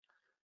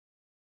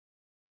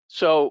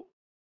 So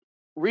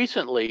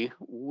recently,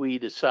 we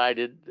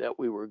decided that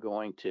we were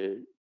going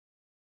to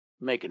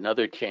make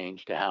another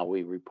change to how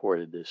we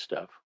reported this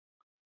stuff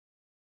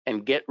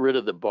and get rid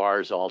of the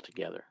bars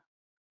altogether.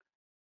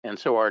 And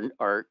so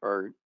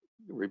our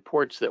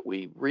reports that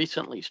we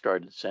recently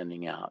started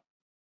sending out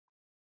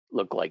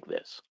look like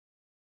this.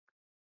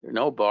 There are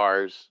no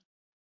bars.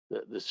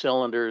 The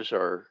cylinders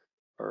are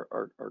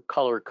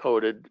color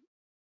coded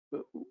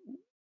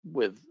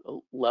with a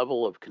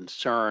level of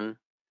concern,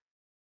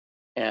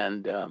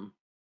 and the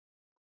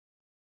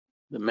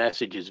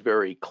message is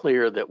very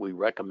clear that we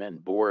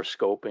recommend bore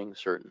scoping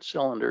certain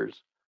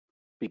cylinders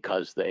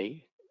because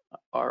they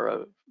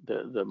are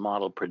the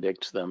model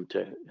predicts them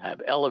to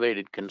have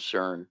elevated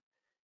concern,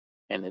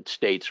 and it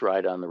states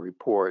right on the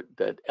report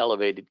that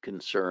elevated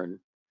concern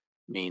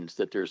means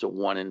that there's a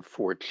 1 in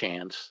 4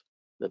 chance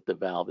that the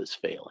valve is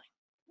failing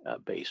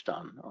based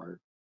on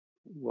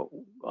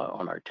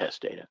our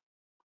test data.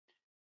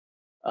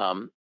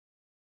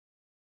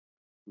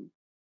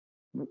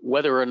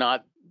 Whether or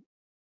not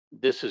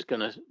this is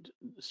going to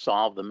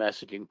solve the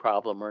messaging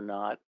problem or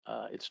not,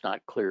 it's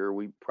not clear.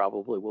 We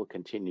probably will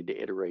continue to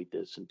iterate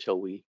this until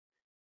we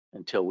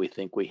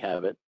think we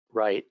have it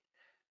right.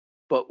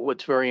 But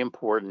what's very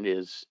important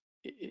is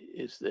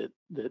that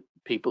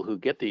people who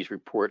get these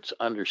reports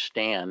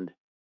understand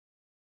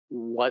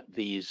what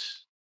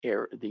these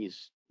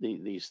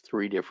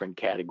 3 different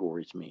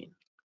categories mean.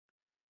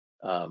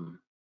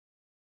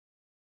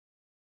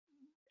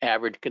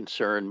 Average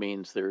concern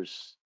means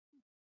there's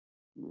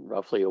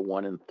roughly a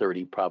 1 in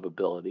 30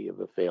 probability of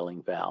a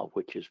failing valve,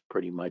 which is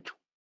pretty much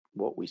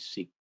what we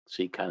see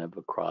kind of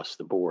across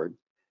the board.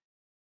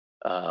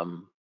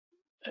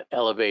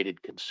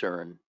 Elevated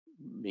concern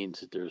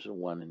means that there's a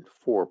 1 in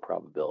 4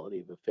 probability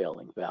of a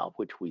failing valve,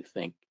 which we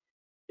think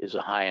is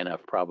a high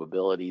enough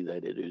probability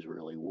that it is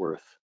really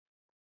worth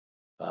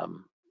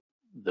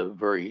the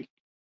very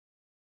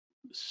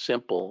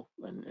simple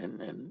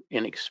and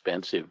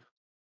inexpensive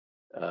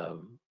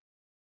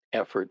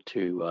effort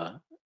to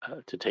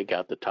take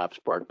out the top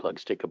spark plug,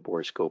 stick a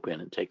bore scope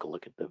in, and take a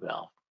look at the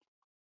valve.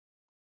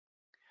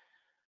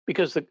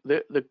 Because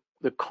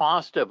the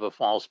cost of a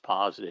false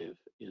positive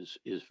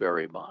is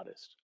very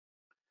modest.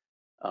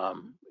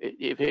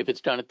 If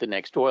it's done at the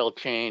next oil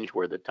change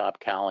where the top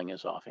cowling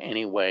is off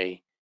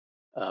anyway,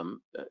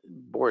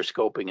 bore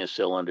scoping a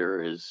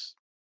cylinder is,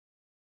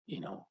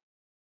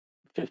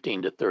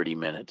 15 to 30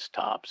 minutes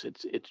tops.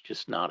 It's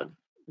just not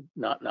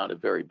a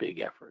very big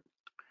effort.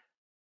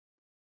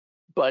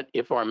 But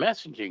if our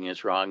messaging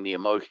is wrong, the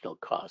emotional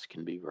cost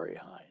can be very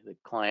high. The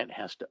client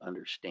has to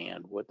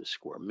understand what the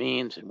score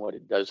means and what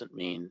it doesn't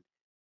mean,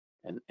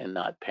 and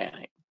not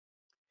panic.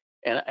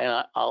 And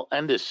I'll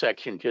end this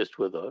section just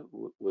with a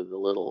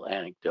little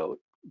anecdote,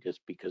 just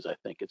because I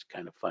think it's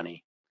kind of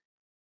funny.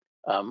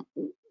 When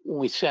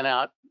we sent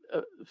out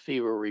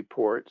fever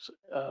reports,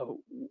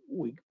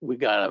 we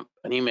got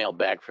an email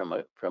back from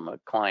a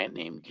client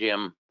named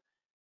Jim,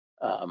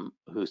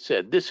 who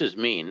said, "This is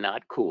mean,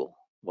 not cool."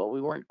 Well,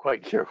 we weren't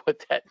quite sure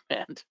what that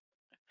meant.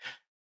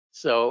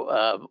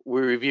 So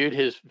we reviewed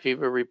his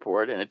fever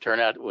report, and it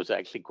turned out it was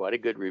actually quite a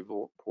good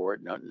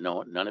report.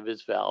 None of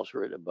his valves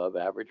were at above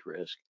average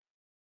risk.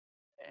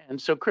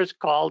 And so Chris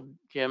called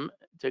Jim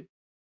to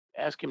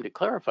ask him to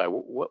clarify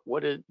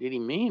what did he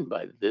mean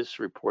by this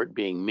report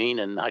being mean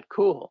and not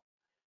cool.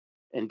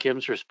 And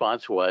Jim's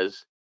response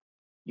was,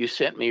 "You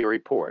sent me a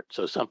report,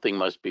 so something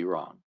must be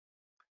wrong."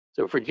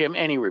 So for Jim,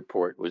 any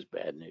report was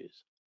bad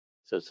news.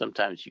 So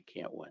sometimes you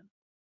can't win.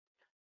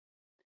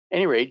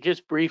 Anyway,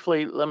 just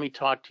briefly, let me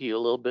talk to you a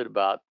little bit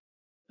about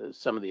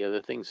some of the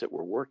other things that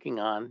we're working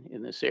on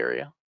in this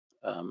area,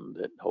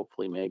 that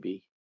hopefully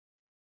maybe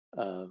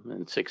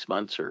in 6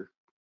 months or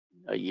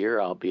a year,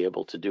 I'll be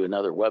able to do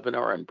another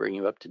webinar and bring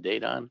you up to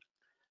date on.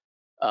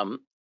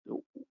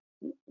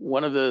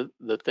 One of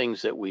the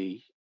things that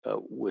we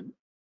would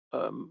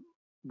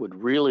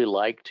really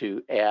like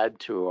to add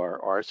to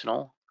our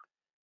arsenal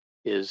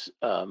is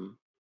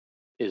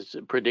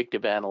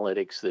predictive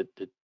analytics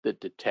that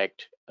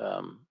detect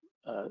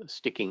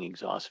sticking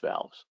exhaust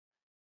valves,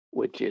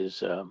 which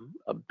is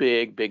a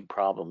big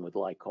problem with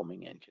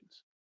Lycoming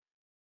engines.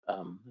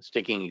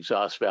 Sticking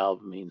exhaust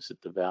valve means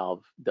that the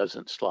valve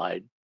doesn't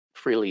slide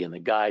freely in the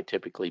guide,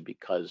 typically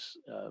because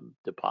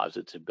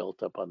deposits have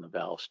built up on the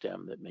valve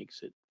stem that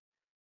makes it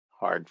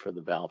hard for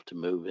the valve to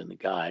move in the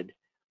guide.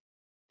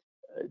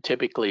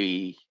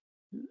 Typically,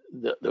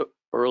 the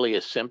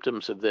earliest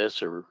symptoms of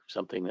this are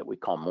something that we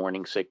call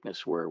morning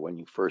sickness, where when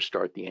you first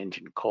start the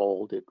engine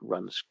cold, it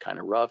runs kind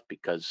of rough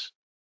because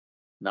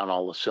not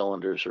all the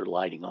cylinders are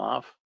lighting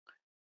off.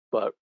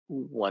 But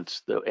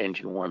once the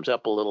engine warms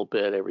up a little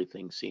bit,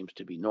 everything seems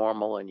to be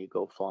normal, and you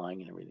go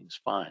flying and everything's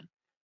fine.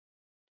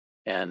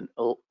 And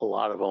a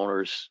lot of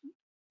owners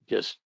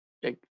just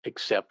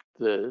accept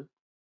the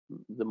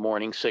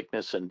morning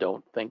sickness and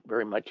don't think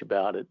very much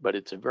about it, but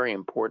it's a very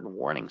important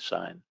warning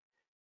sign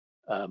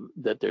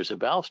that there's a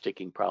valve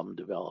sticking problem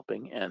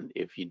developing. And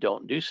if you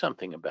don't do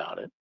something about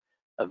it,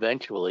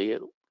 eventually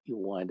you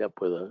wind up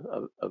with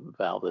a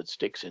valve that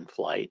sticks in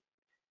flight,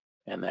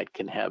 and that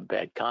can have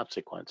bad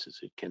consequences.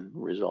 It can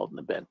result in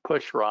a bent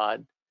push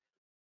rod.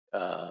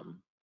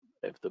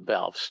 If the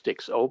valve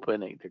sticks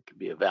open, there could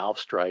be a valve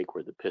strike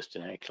where the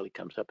piston actually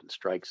comes up and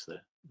strikes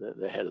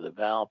the head of the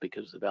valve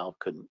because the valve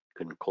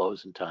couldn't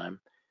close in time.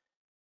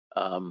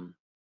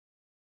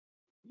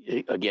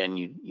 Again,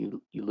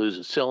 you lose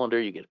a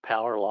cylinder, you get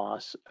power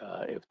loss.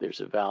 If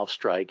there's a valve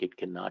strike, it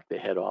can knock the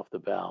head off the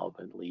valve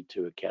and lead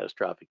to a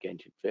catastrophic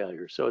engine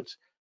failure. So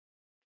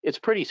it's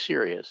pretty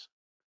serious.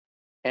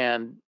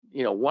 And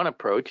one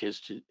approach is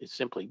to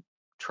simply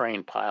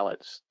train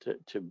pilots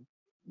to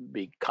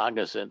be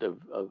cognizant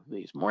of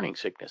these morning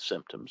sickness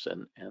symptoms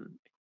and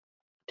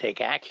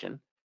take action.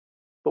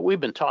 But we've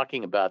been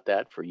talking about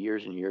that for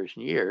years and years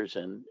and years,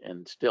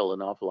 and still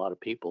an awful lot of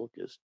people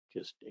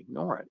just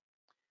ignore it.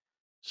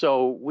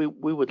 So we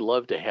would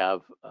love to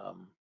have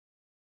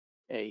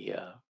a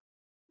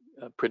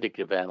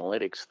predictive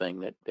analytics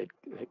thing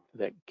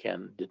that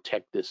can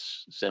detect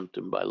this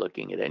symptom by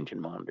looking at engine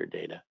monitor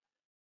data,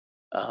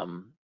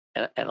 and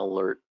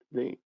alert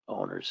the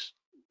owners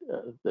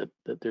that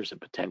there's a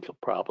potential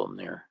problem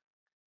there.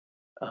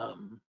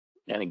 And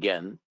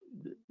again,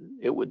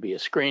 it would be a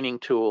screening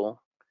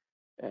tool,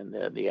 and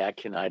the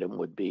action item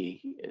would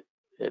be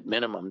at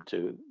minimum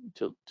to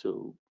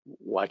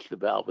watch the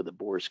valve with a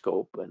bore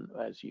scope, and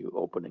as you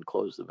open and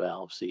close the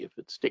valve, see if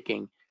it's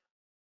sticking,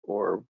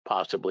 or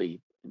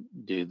possibly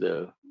do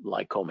the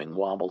Lycoming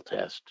wobble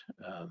test,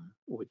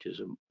 which is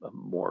a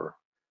more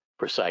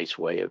precise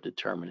way of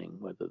determining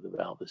whether the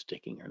valve is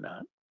sticking or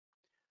not.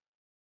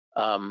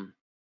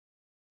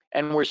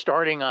 And we're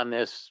starting on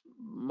this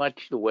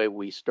much the way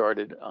we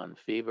started on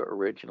FIVA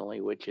originally,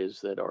 which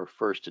is that our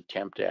first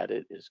attempt at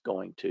it is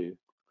going to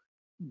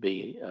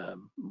be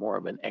more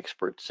of an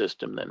expert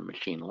system than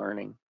machine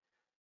learning,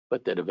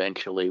 but that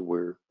eventually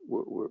we're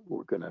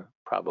going to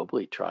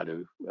probably try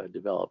to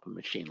develop a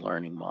machine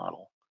learning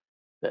model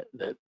that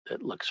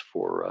looks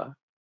for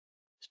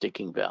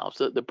sticking valves.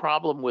 The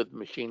problem with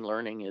machine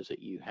learning is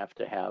that you have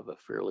to have a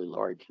fairly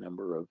large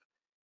number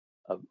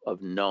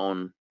of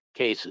known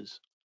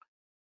cases.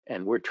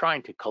 And we're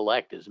trying to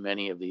collect as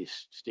many of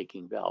these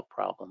sticking valve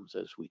problems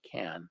as we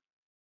can.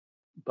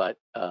 But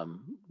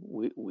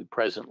we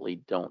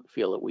presently don't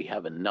feel that we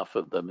have enough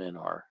of them in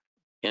our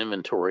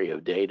inventory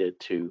of data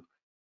to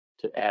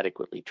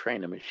adequately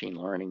train a machine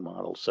learning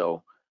model.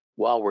 So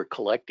while we're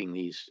collecting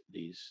these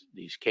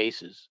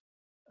cases,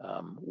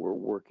 we're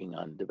working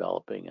on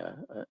developing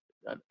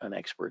an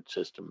expert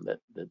system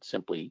that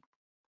simply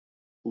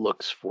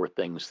looks for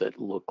things that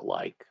look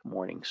like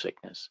morning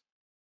sickness,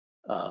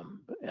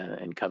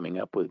 and coming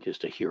up with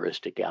just a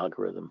heuristic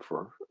algorithm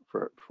for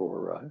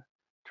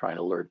trying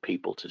to alert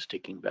people to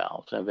sticking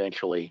valves. And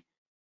eventually,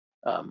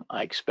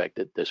 I expect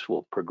that this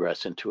will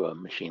progress into a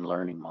machine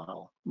learning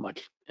model,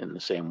 much in the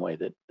same way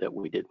that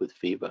we did with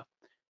FIVA.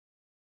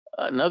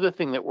 Another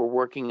thing that we're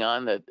working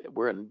on that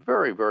we're in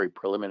very, very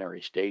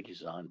preliminary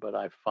stages on, but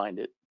I find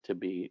it to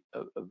be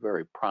a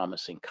very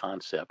promising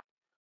concept,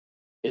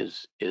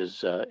 is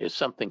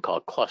something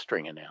called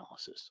clustering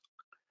analysis.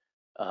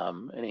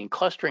 And in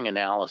clustering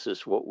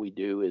analysis, what we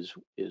do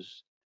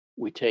is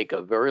we take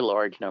a very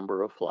large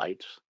number of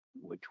flights,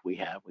 which we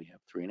have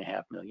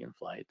 3.5 million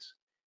flights,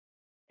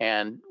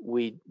 and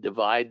we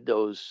divide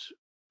those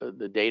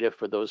the data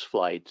for those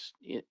flights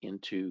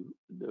into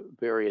the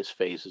various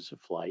phases of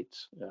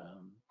flights: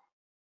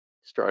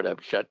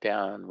 startup,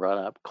 shutdown, run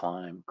up,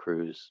 climb,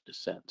 cruise,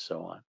 descent,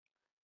 so on.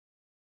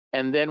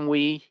 And then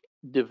we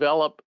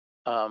develop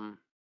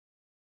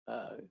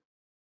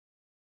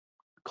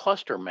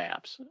cluster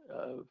maps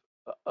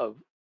of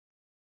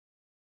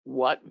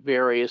what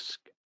various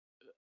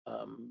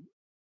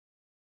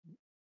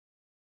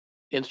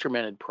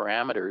instrumented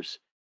parameters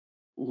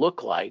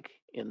look like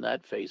in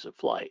that phase of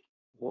flight.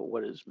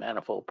 What does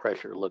manifold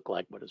pressure look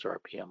like? What does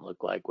RPM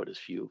look like? What does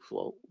fuel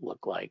flow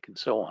look like? And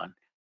so on.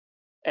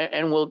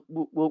 And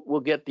we'll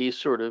get these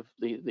sort of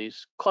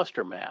these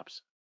cluster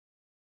maps,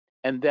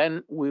 and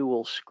then we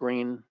will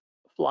screen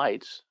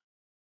flights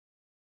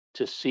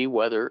to see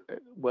whether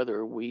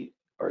we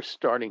are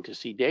starting to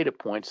see data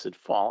points that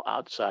fall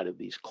outside of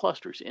these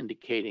clusters,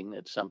 indicating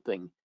that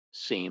something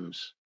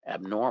seems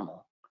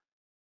abnormal.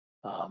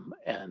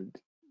 And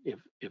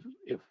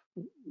if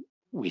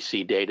we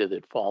see data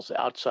that falls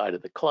outside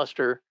of the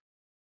cluster,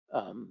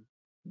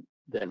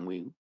 then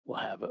we will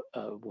have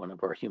one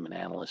of our human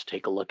analysts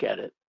take a look at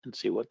it and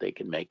see what they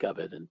can make of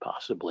it, and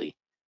possibly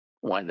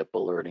wind up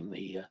alerting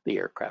the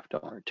aircraft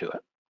owner to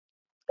it.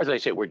 As I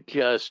say, we're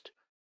just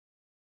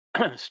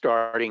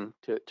starting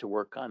to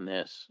work on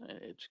this.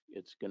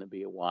 It's going to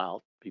be a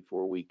while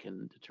before we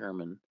can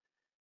determine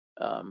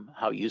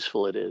how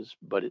useful it is,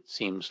 but it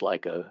seems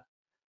like a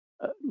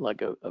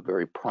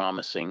very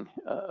promising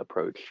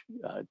approach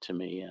to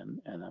me,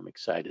 and I'm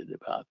excited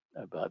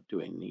about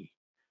doing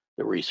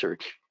the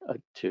research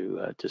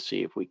to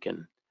see if we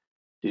can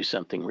do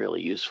something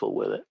really useful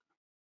with it.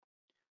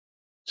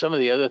 Some of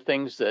the other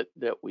things that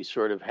we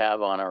sort of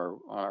have on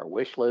our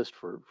wish list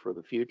for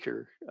the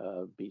future,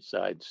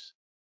 besides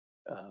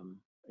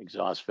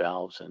exhaust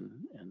valves and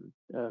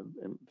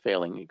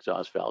failing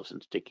exhaust valves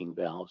and sticking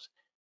valves,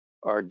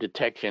 are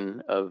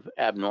detection of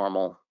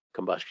abnormal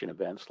combustion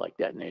events like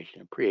detonation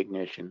and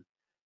pre-ignition.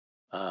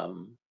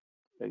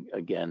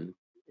 Again,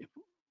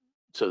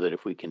 so that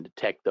if we can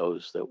detect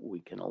those, that we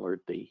can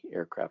alert the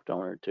aircraft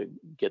owner to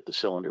get the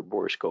cylinder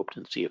bore scoped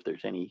and see if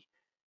there's any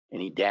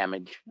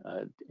damage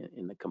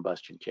in the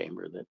combustion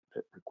chamber that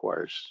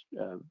requires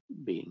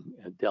being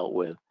dealt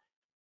with.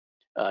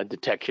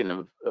 Detection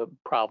of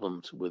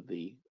problems with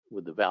the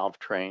valve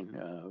train,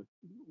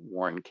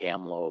 worn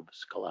cam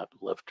lobes,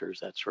 collapsed lifters,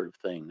 that sort of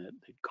thing that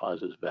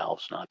causes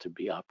valves not to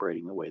be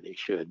operating the way they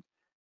should.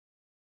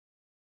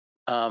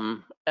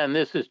 And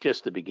this is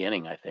just the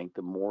beginning, I think.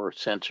 The more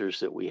sensors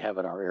that we have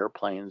in our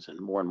airplanes and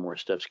more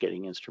stuff's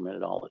getting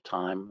instrumented all the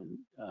time. And,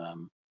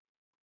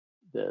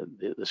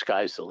 the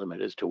sky's the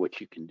limit as to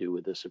what you can do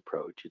with this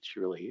approach. It's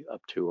really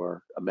up to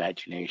our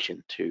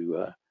imagination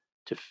to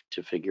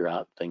figure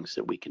out things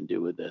that we can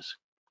do with this.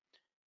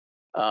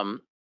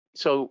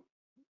 So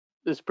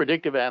this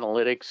predictive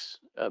analytics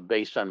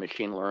based on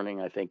machine learning,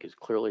 I think, is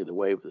clearly the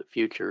wave of the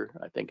future.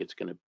 I think it's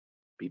going to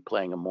be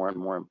playing a more and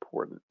more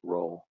important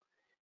role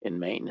in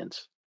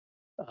maintenance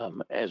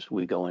as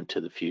we go into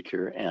the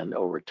future, and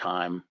over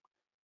time,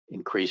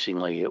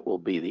 increasingly, it will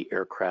be the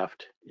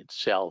aircraft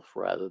itself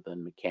rather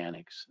than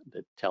mechanics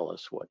that tell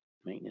us what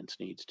maintenance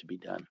needs to be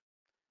done.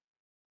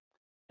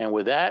 And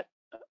with that,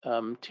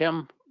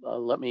 Tim,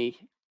 let me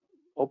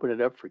open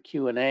it up for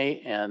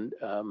Q&A, and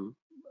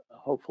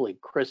hopefully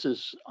Chris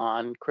is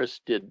on. Chris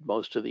did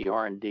most of the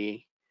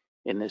R&D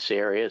in this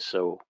area,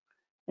 so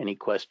any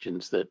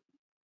questions that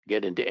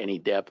get into any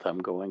depth, I'm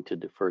going to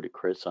defer to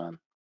Chris on.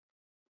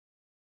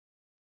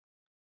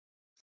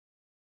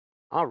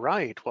 All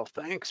right. Well,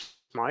 thanks,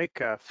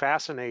 Mike.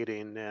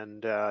 Fascinating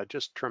and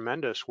just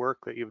tremendous work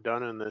that you've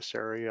done in this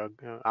area.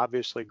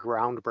 Obviously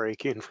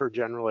groundbreaking for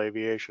general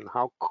aviation.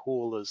 How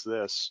cool is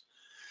this?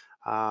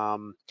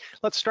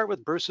 Let's start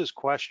with Bruce's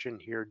question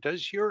here.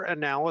 Does your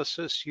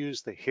analysis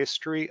use the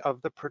history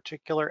of the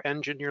particular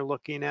engine you're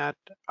looking at,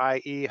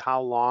 i.e.,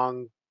 how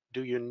long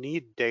do you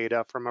need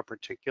data from a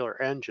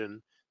particular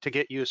engine to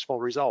get useful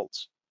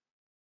results?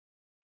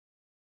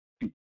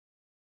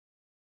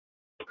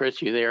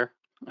 Chris, you there?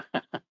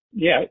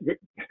 Yeah,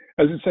 as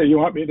I say, you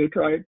want me to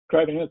try to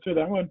answer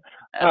that one?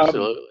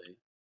 Absolutely.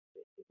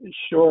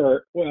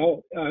 Sure.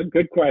 Well,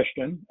 good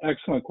question.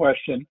 Excellent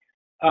question.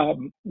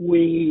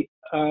 We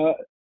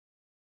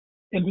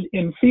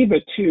in FIVA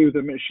 2,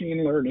 the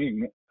machine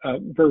learning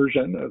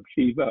version of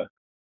FIVA,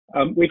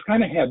 we've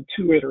kind of had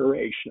two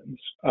iterations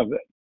of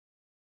it.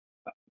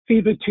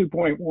 FIVA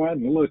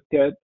 2.1 looked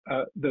at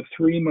the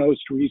three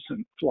most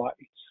recent flights.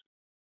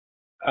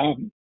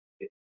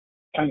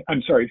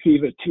 I'm sorry,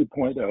 FIVA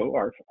 2.0,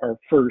 our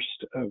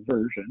first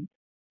version.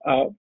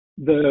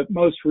 The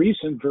most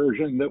recent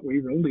version that we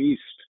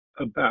released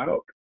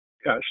about,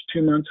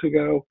 2 months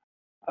ago,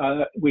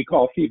 we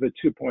call FIVA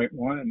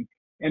 2.1,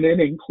 and it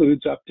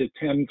includes up to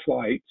 10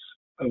 flights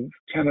of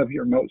 10 of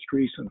your most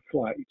recent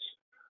flights.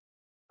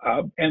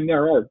 And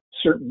there are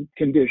certain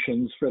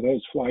conditions for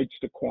those flights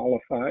to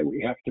qualify. We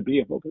have to be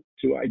able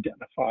to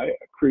identify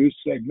a cruise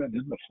segment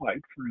in the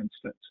flight, for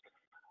instance.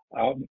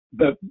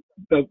 But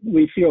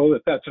we feel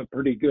that that's a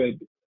pretty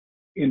good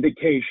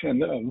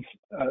indication of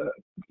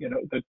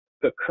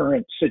the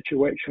current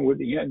situation with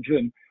the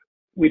engine.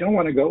 We don't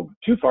want to go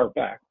too far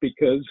back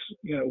because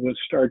we'll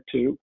start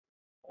to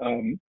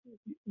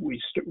we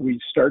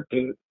start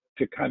to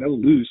kind of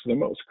lose the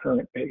most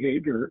current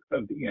behavior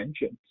of the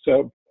engine.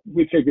 So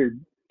we figured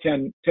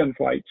 10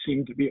 flights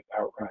seemed to be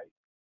about right.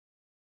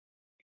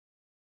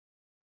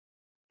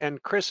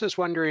 And Chris is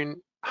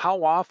wondering,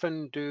 how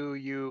often do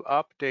you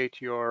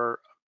update your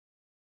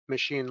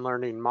machine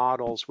learning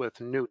models with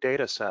new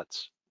data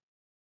sets?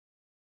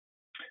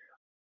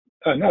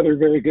 Another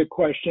very good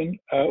question.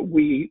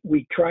 We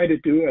try to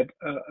do it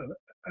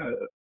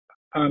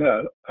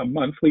on a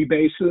monthly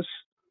basis.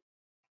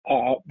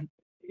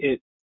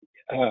 It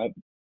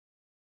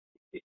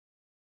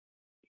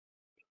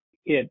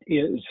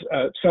is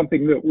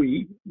something that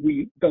we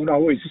don't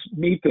always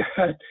meet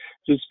that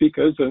just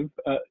because of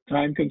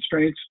time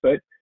constraints, but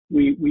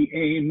we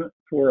aim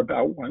for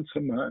about once a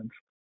month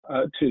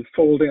to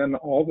fold in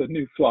all the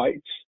new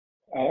flights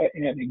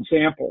and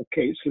example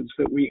cases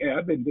that we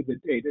have into the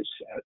data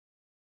set.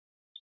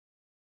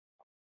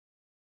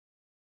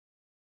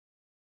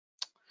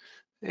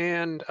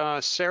 And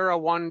Sarah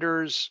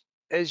wonders,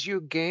 as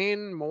you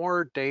gain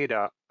more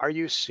data, are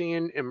you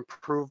seeing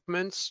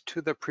improvements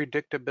to the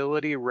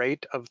predictability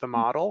rate of the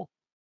model?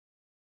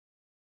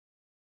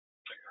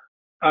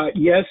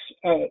 Yes,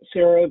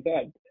 Sarah,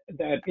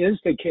 that is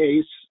the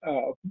case.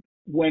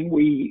 When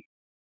we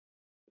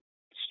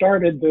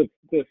started the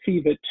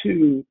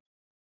FIVA2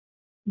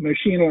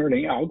 machine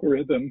learning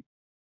algorithm,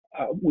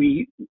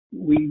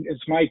 as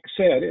Mike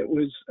said, it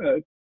was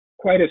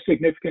quite a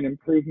significant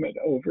improvement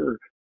over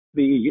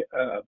the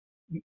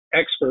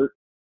expert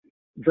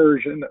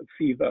version of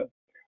FIVA.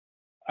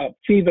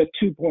 FIVA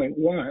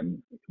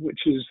 2.1, which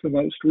is the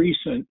most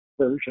recent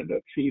version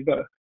of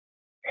FIVA,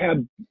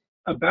 had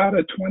about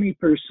a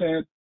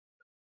 20%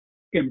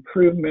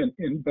 improvement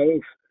in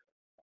both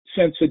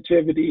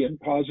sensitivity and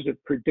positive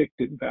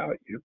predictive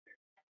value.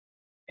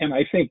 And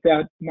I think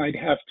that might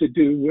have to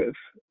do with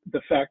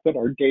the fact that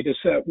our data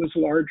set was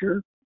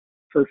larger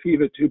for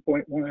FIVA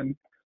 2.1.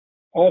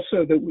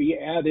 Also that we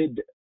added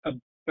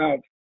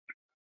about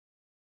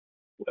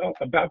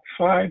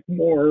 5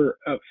 more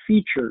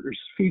features.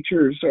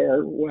 Features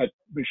are what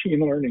machine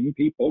learning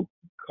people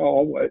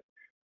call, what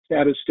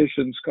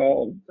statisticians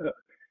call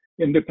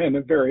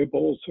independent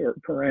variables or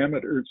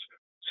parameters.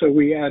 So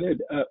we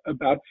added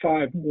about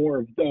 5 more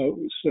of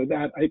those. So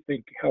that, I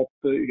think, helped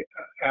the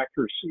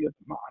accuracy of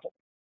the model.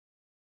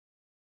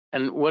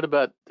 And what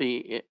about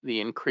the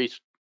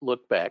increased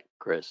look back,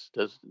 Chris?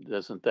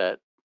 Doesn't that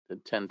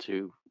tend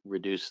to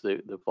reduce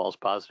the false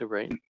positive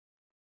rate?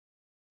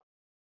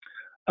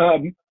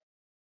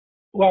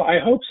 Well, I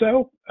hope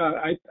so.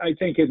 I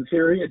think in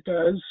theory it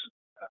does.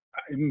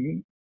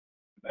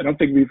 I don't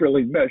think we've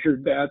really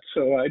measured that,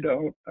 so I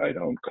don't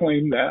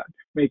claim that,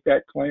 make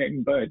that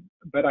claim.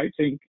 But I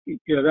think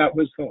that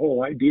was the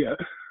whole idea,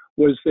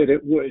 was that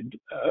it would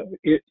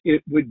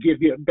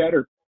give you a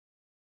better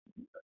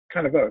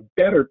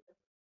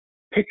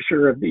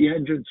picture of the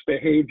engine's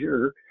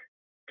behavior,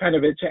 kind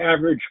of its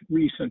average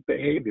recent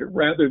behavior,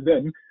 rather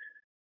than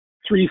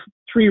three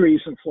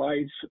recent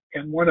flights,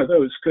 and one of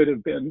those could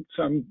have been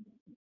some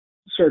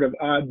sort of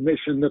odd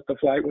mission that the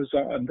flight was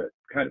on that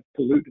kind of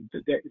polluted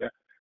the data.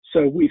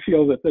 So we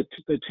feel that the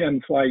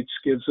 10 flights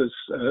gives us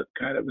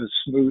kind of a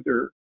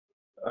smoother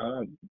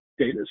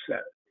data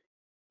set.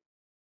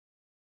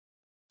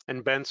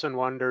 And Benson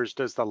wonders,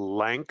 does the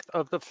length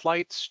of the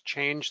flights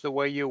change the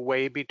way you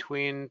weigh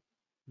between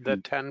the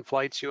 10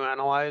 flights you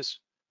analyze?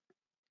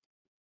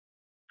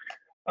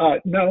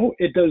 No,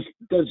 it does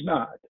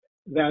not.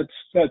 That's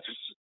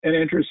an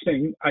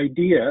interesting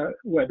idea,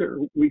 whether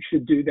we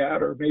should do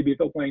that, or maybe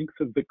the length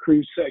of the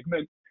cruise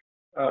segment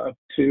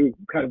to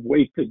kind of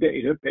weight the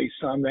data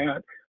based on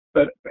that.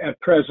 But at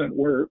present,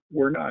 we're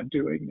not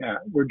doing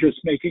that. We're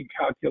just making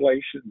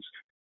calculations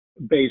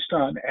based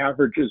on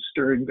averages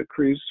during the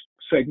cruise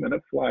segment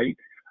of flight,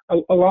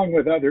 along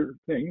with other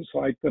things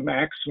like the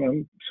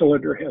maximum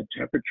cylinder head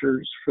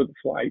temperatures for the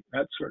flight,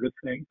 that sort of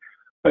thing.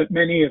 But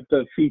many of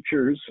the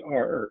features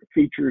are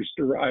features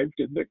derived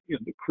in the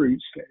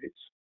cruise phase.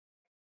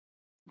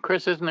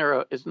 Chris, isn't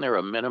there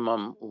a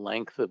minimum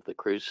length of the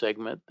cruise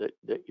segment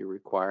that you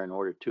require in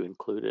order to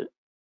include it?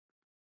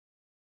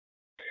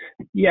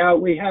 Yeah,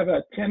 we have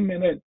a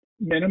 10-minute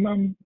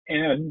minimum,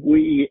 and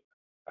we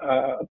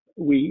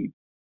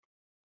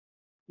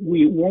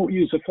won't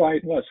use a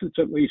flight unless it's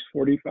at least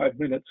 45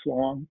 minutes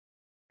long.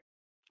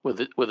 With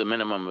a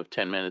minimum of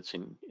 10 minutes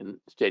in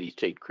steady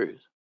state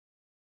cruise.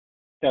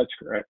 That's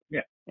correct.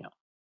 Yeah.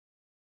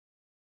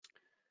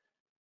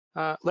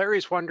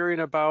 Larry's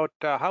wondering about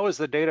how is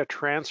the data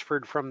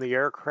transferred from the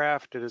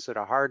aircraft? Is it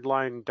a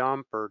hardline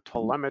dump or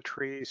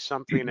telemetry,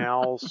 something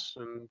else?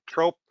 And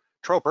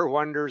Troper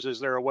wonders, is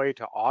there a way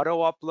to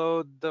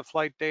auto-upload the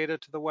flight data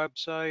to the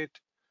website?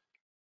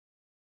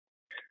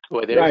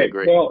 Boy, there's a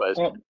great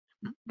question.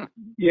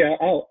 Yeah,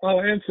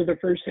 I'll answer the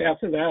first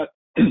half of that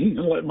and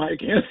let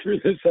Mike answer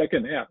the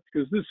second half,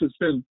 because this has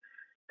been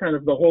kind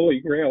of the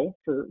holy grail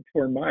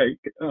for Mike.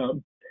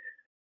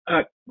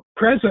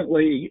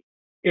 Presently,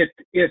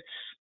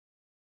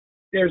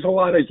 there's a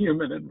lot of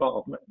human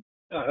involvement.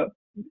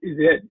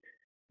 That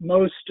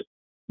most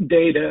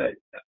data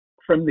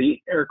from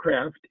the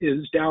aircraft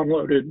is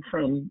downloaded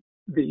from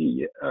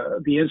the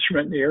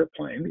instrument in the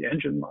airplane, the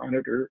engine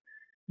monitor,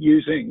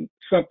 using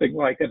something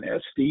like an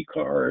SD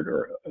card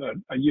or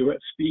a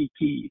USB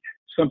key,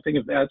 something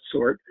of that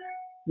sort,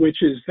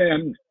 which is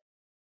then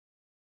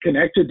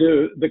connected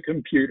to the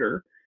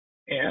computer,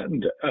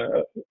 and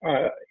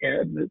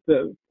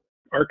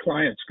our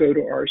clients go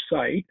to our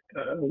site,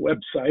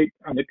 website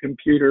on the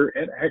computer,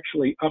 and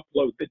actually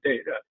upload the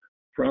data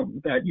from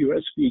that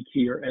USB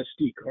key or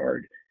SD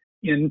card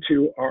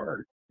into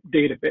our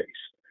database.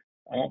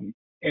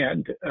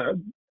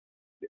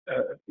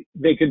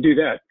 They can do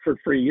that for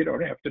free. You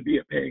don't have to be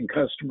a paying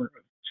customer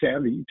of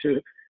Savvy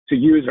to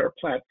use our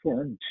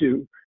platform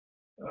to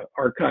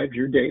archive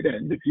your data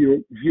and to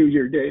view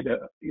your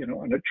data,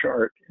 on a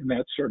chart and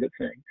that sort of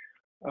thing.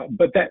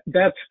 But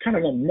that's kind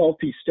of a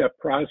multi-step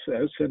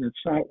process, and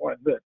it's not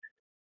one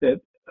that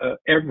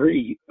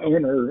every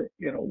owner,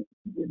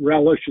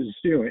 relishes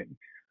doing.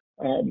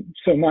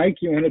 So, Mike,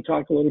 you want to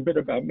talk a little bit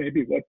about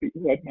maybe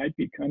what might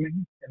be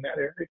coming in that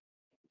area?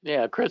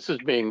 Yeah, Chris is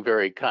being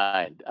very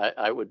kind.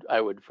 I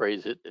would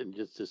phrase it and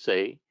just to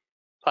say,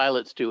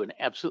 pilots do an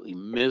absolutely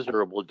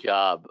miserable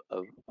job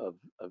of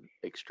of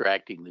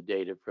extracting the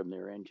data from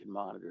their engine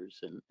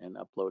monitors and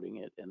uploading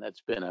it. And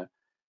that's been a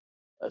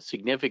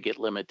significant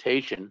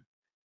limitation,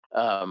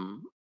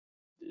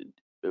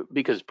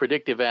 because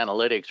predictive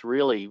analytics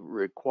really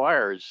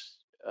requires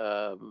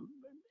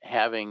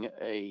having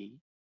a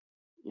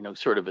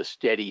sort of a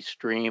steady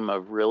stream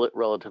of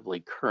relatively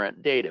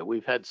current data.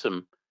 We've had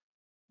some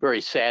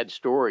very sad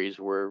stories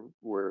where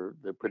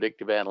the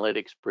predictive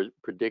analytics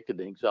predicted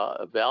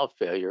a valve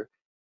failure,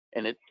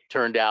 and it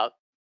turned out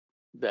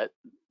that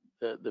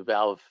the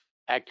valve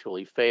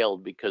actually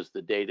failed because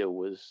the data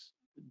was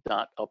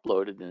not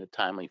uploaded in a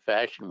timely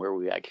fashion, where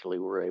we actually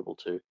were able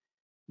to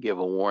give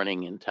a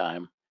warning in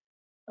time.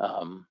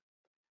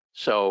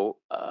 So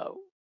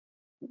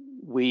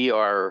we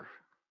are,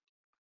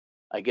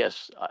 I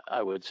guess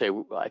I would say,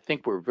 I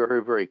think we're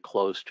very, very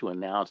close to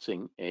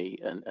announcing a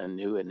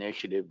new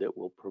initiative that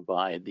will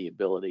provide the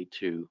ability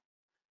to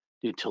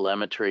do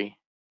telemetry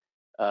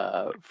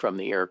from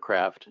the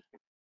aircraft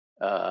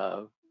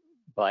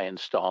by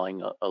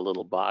installing a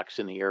little box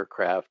in the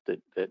aircraft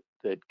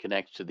that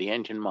connects to the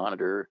engine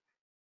monitor,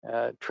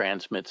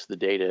 transmits the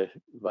data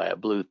via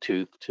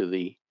Bluetooth to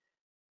the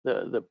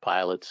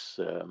pilot's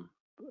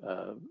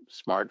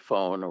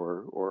smartphone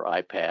or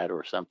iPad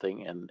or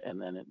something, and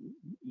then it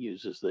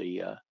uses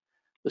the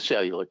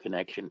cellular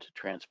connection to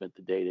transmit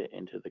the data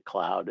into the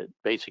cloud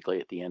basically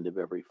at the end of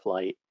every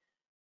flight.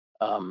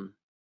 And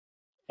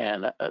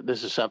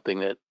this is something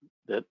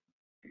that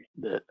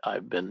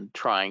I've been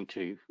trying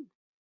to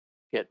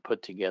get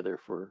put together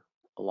for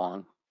a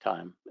long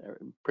time,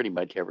 pretty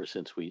much ever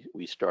since we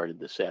started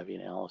the Savvy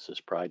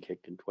Analysis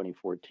project in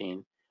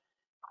 2014.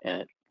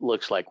 And it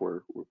looks like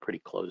we're pretty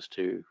close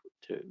to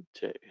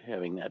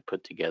having that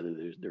put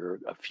together. There are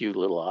a few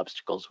little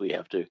obstacles we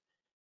have to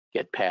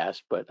get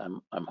past, but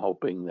I'm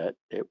hoping that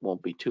it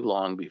won't be too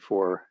long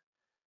before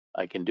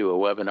I can do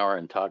a webinar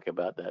and talk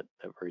about that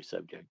very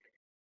subject.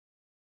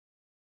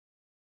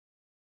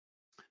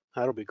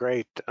 That'll be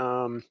great.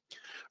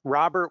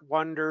 Robert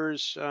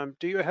wonders,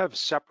 do you have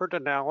separate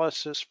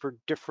analysis for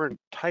different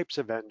types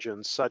of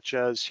engines, such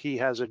as he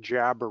has a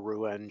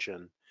Jabiru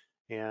engine,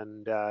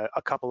 and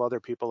a couple other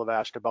people have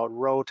asked about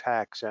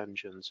Rotax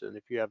engines, and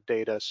if you have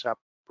data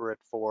separate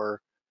for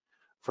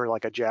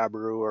like a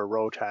Jabiru or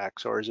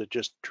Rotax, or is it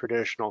just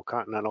traditional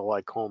Continental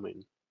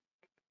Lycoming?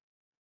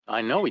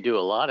 I know we do a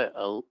lot of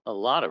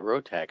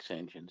Rotax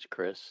engines,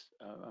 Chris.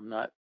 I'm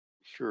not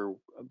sure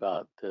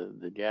about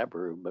the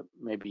Jabiru, but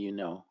maybe you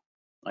know.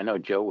 I know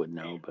Joe would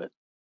know, but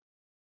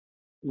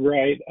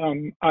Right.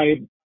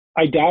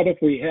 I doubt if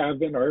we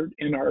have in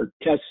our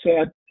test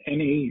set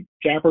any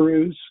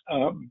Jabirus,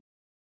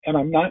 and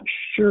I'm not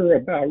sure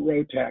about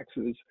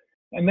Rotaxes.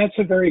 And that's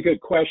a very good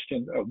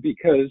question, though,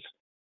 because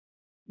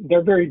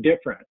they're very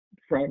different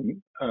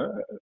from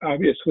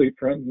obviously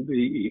from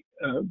the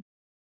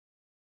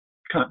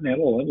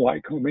Continental and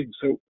Lycoming,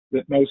 so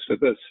that most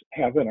of us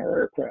have in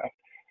our aircraft,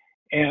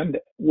 and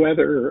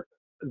whether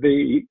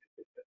the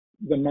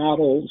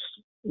models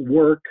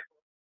work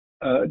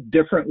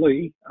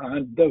differently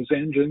on those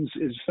engines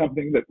is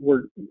something that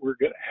we're going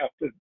to have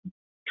to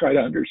try to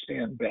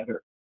understand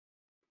better.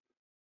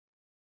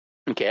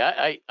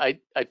 okay,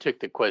 I took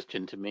the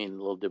question to mean a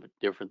little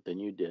different than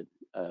you did.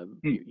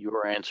 You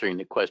were answering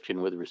the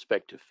question with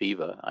respect to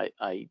FIVA.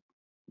 I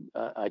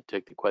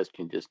took the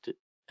question just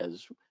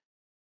as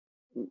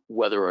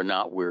whether or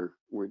not we're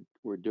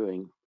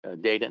doing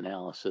data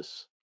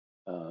analysis.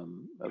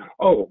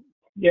 Oh,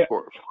 yeah.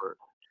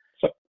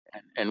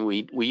 And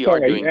we are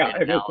doing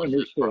data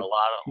analysis for a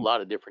Hmm.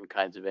 lot of different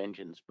kinds of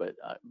engines, but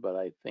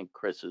I think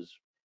Chris is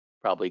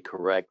probably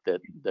correct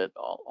that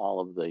all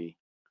of the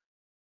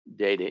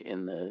data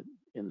in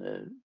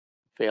the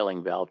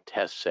failing valve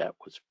test set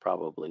was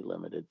probably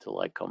limited to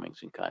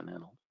Lycomings and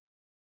Continental.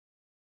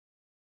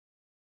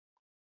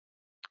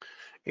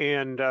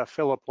 And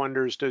Philip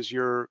wonders, does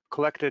your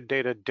collected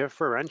data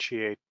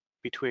differentiate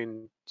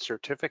between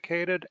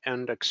certificated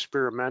and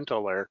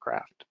experimental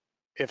aircraft?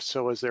 If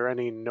so, is there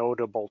any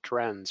notable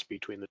trends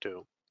between the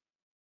two?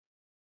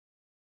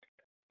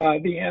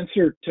 The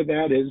answer to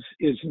that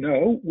is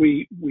no.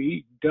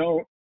 We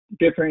don't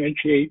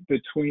differentiate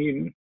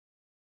between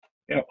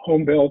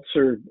home builts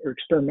or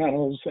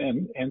experimentals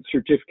and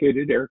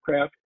certificated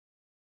aircraft.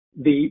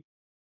 The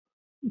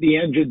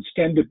engines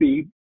tend to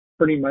be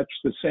pretty much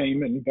the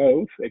same in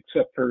both,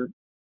 except for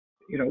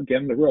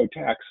again the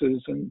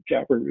Rotaxes and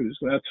Jabirus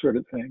and that sort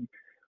of thing.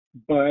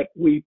 But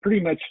we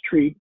pretty much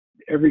treat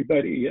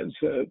everybody as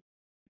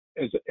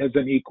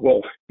an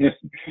equal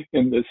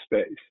in this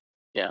space.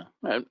 Yeah,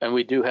 and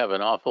we do have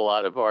an awful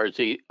lot of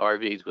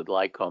RVs with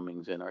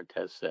Lycomings in our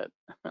test set.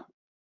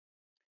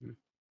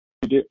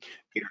 We do.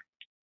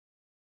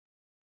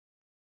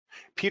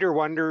 Peter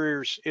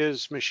wonders,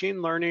 is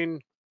machine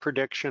learning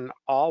prediction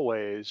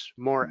always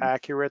more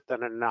accurate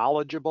than a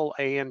knowledgeable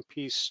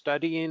A&P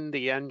studying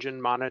the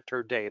engine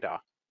monitor data?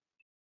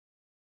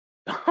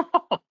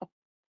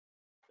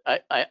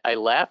 I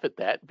laugh at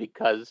that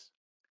because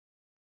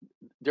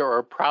there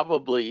are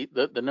probably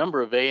the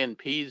number of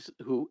A&Ps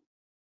who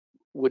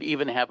would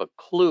even have a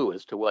clue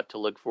as to what to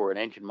look for in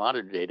engine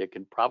monitor data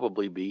can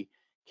probably be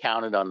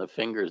counted on the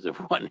fingers of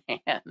one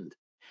hand.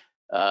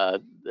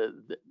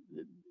 The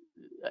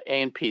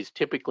A&Ps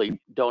typically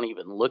don't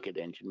even look at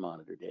engine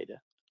monitor data.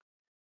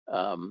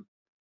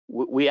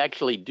 We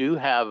actually do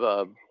have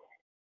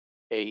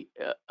a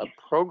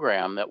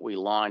program that we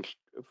launched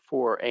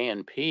for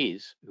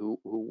A&Ps who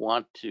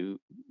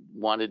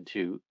wanted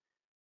to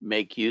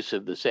make use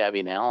of the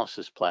Savvy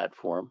Analysis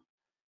platform,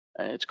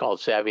 and it's called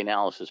Savvy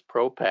Analysis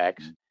Pro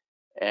Packs.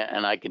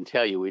 And I can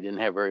tell you, we didn't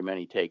have very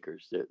many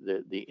takers.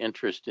 The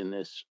interest in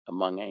this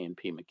among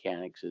A&P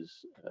mechanics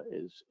is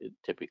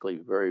typically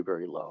very,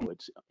 very low.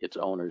 It's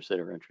owners that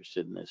are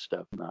interested in this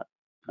stuff, not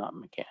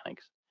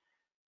mechanics.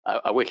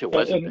 I wish it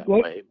wasn't that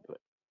way, but.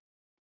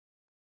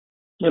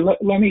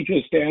 Let me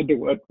just add to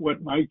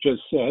what Mike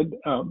just said.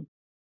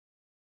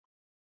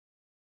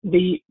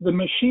 The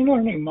machine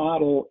learning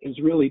model is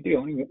really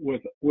dealing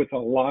with a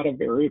lot of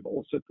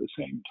variables at the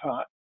same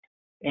time.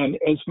 And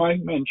as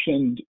Mike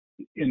mentioned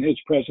in his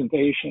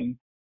presentation,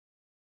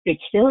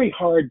 it's very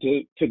hard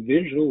to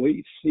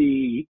visually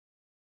see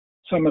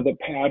some of the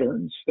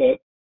patterns that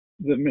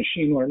the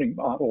machine learning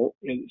model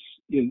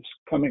is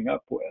coming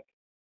up with.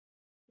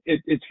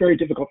 It's very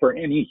difficult for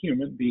any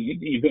human being,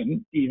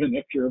 even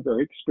if you're a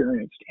very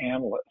experienced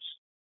analyst,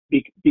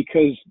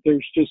 because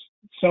there's just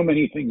so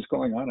many things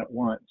going on at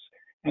once.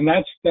 And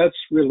that's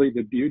really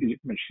the beauty of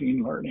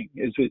machine learning,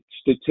 is it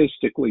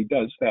statistically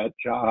does that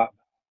job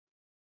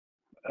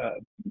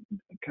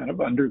kind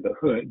of under the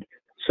hood.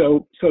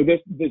 So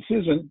this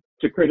isn't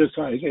to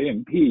criticize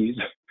A&Ps.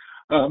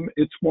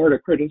 It's more to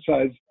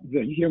criticize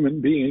the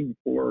human being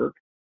for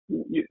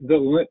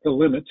the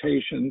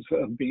limitations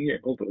of being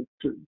able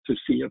to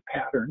see a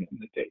pattern in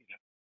the data.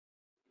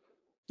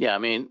 Yeah, I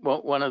mean,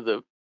 one of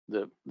the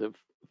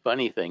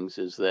funny things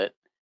is that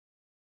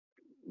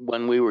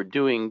when we were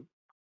doing,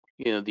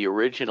 the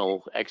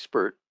original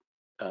expert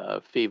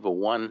FIVA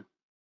 1,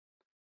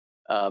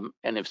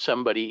 and if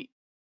somebody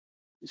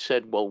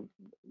said, well,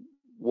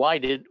 why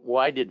did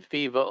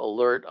FIVA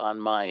alert on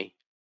my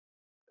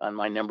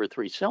number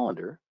 3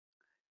 cylinder?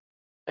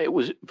 It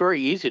was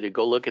very easy to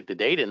go look at the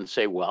data and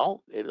say,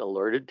 well, it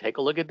alerted, take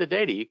a look at the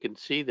data. You can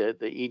see that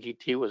the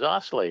EGT was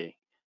oscillating.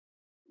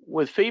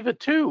 With FIVA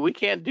 2, we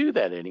can't do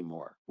that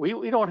anymore.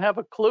 We don't have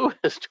a clue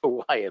as to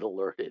why it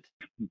alerted.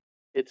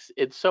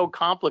 It's so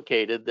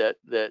complicated that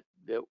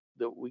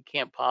we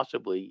can't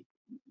possibly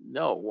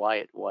know why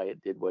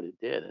it did what it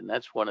did. And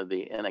that's one of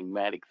the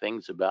enigmatic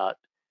things about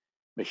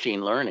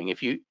machine learning.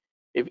 If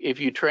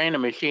you train a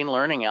machine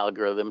learning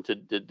algorithm to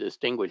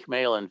distinguish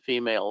male and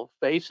female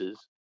faces,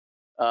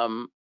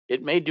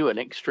 it may do an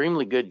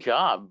extremely good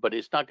job, but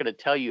it's not going to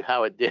tell you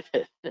how it did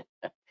it.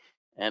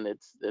 And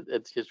it's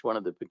just one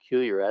of the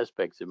peculiar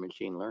aspects of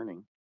machine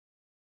learning.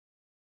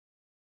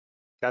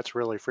 That's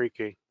really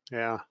freaky.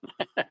 Yeah,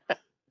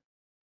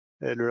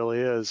 it really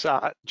is.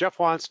 Jeff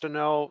wants to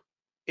know,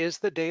 is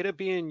the data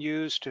being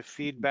used to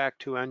feed back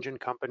to engine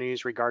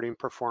companies regarding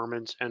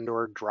performance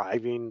and/or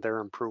driving their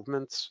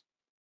improvements?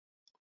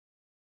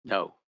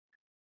 No.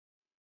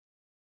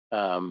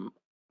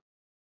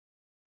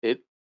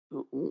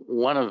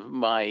 One of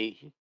my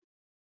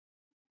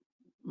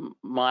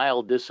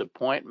mild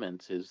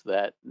disappointments is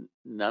that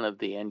none of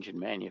the engine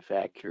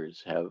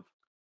manufacturers have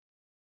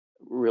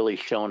really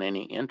shown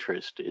any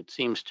interest. It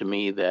seems to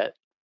me that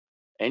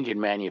engine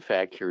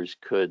manufacturers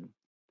could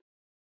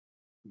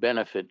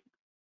benefit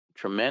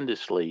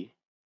tremendously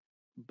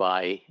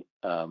by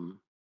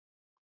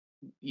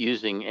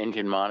using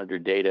engine monitor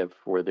data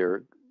for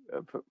their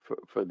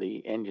for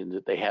the engines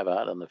that they have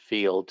out on the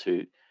field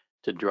to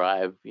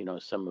drive,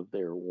 some of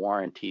their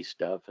warranty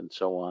stuff and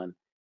so on.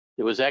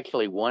 There was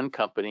actually one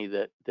company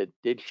that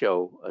did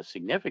show a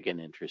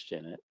significant interest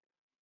in it,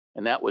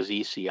 and that was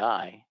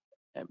ECI.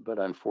 But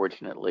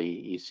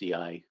unfortunately,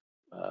 ECI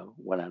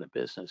went out of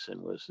business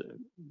and was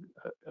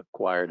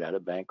acquired out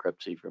of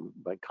bankruptcy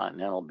by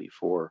Continental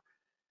before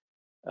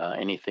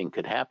anything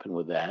could happen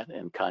with that.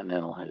 And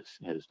Continental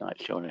has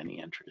not shown any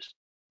interest,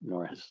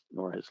 nor has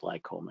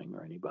Lycoming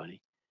or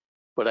anybody.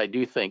 But I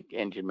do think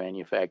engine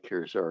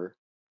manufacturers are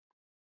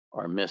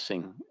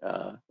missing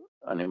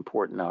an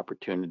important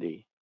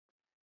opportunity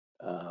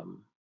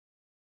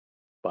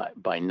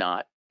by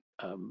not.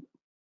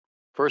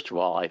 First of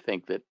all, I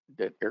think that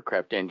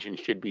aircraft engines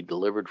should be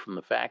delivered from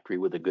the factory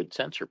with a good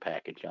sensor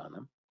package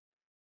on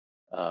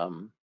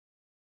them.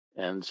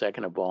 And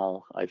second of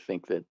all, I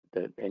think that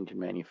engine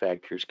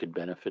manufacturers could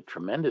benefit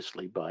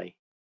tremendously by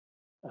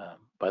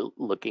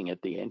looking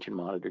at the engine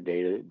monitor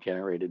data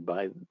generated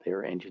by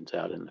their engines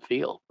out in the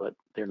field, but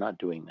they're not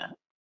doing that.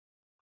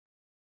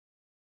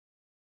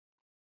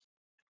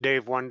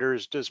 Dave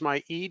wonders, does my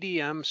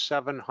EDM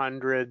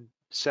 700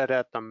 set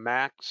at the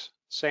max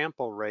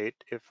sample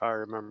rate, if I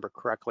remember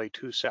correctly,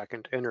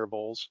 2-second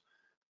intervals,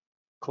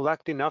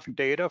 collect enough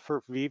data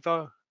for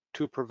Viva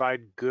to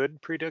provide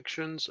good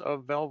predictions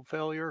of valve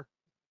failure?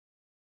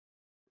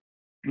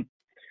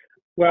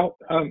 Well,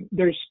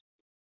 there's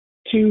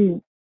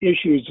two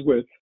issues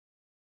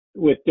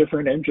with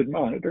different engine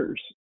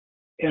monitors.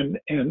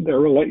 and their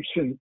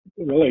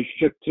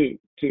relationship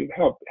to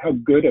how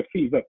good a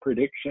FIVA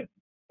prediction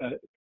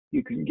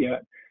you can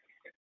get.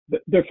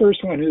 The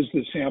first one is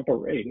the sample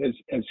rate,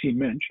 as he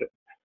mentioned.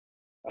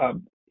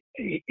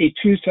 A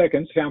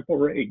 2-second sample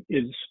rate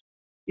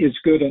is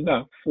good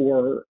enough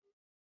for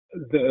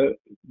the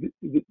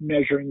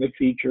measuring the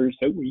features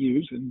that we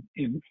use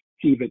in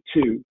FIVA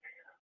 2.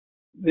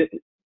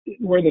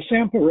 Where the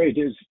sample rate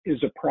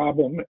is a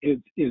problem is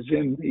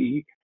in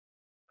the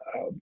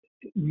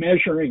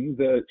measuring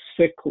the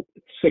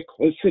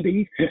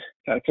cyclicity,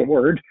 that's a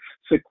word,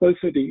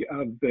 cyclicity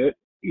of the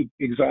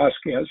exhaust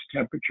gas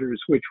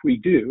temperatures, which we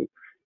do.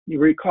 You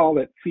recall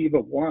that FIVA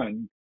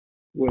 1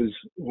 was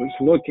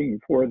looking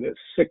for this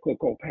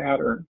cyclical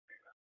pattern.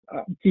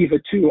 FIVA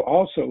 2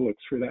 also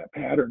looks for that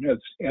pattern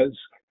as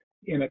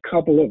in a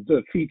couple of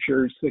the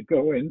features that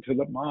go into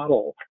the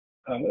model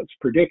its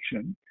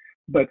prediction.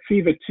 But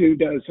FIVA 2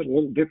 does it a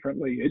little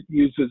differently. It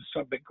uses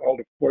something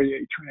called a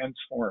Fourier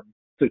transform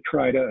to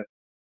try to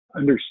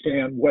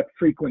understand what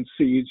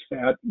frequencies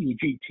that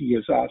EGT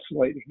is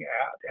oscillating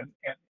at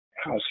and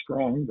how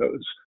strong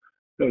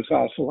those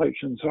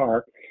oscillations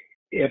are.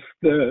 If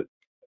the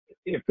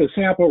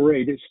sample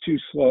rate is too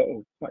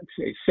slow, like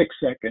say 6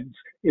 seconds,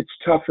 it's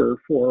tougher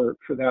for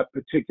that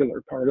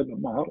particular part of the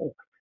model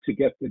to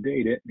get the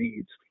data it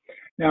needs.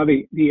 Now,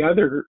 the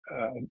other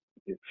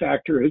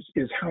factor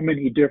is how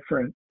many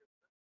different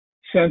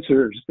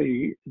sensors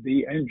the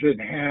engine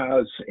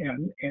has,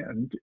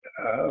 and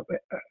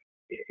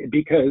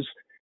because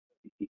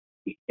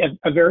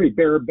a very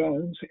bare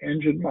bones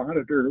engine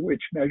monitor,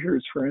 which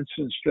measures, for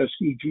instance, just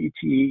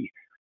EGT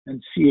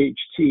and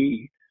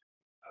CHT,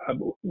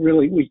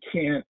 really we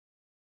can't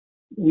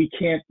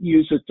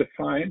use it to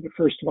find,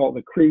 first of all,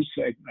 the cruise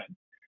segment.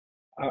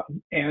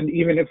 And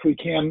even if we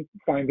can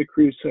find the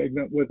cruise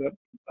segment with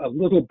a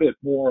little bit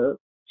more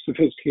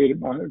sophisticated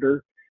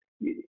monitor,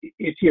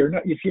 if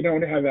you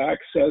don't have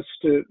access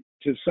to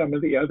some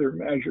of the other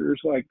measures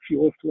like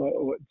fuel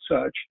flow and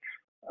such,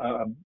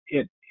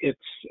 it's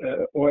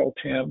oil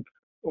temp,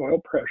 oil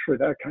pressure,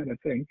 that kind of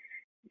thing.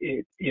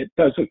 It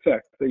does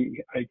affect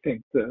the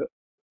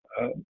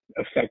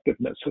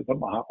effectiveness of the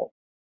model.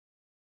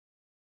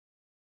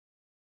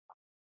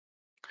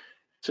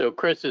 So,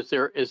 Chris, is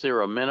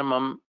there a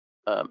minimum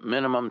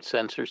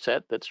sensor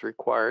set that's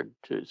required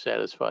to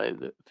satisfy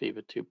the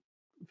FIVA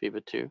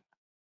 2?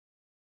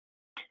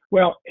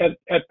 Well,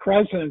 at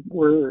present,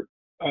 we're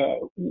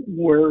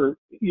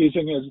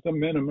using as the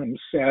minimum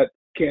set.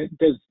 Can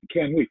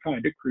we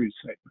find a cruise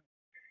segment?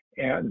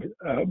 And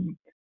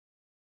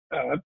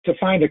to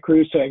find a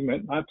cruise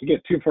segment, not to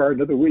get too far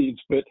into the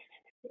weeds, but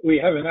we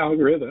have an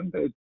algorithm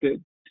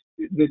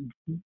that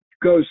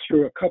goes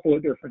through a couple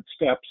of different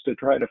steps to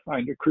try to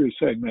find a cruise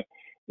segment.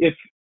 If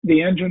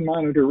the engine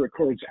monitor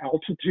records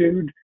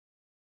altitude,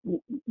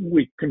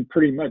 we can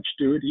pretty much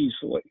do it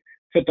easily.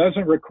 If it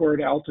doesn't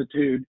record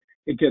altitude,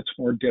 it gets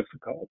more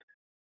difficult.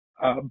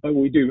 But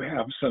we do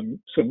have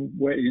some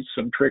ways,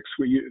 some tricks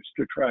we use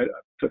to try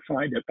to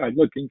find it by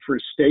looking for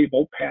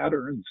stable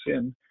patterns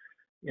in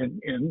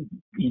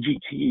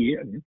EGT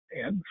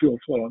and fuel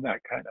flow and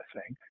that kind of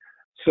thing.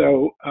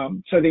 So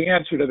the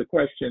answer to the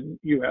question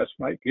you asked,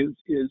 Mike, is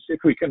if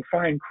we can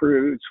find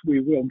cruise,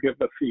 we will give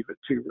a FIVA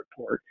 2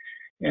 report.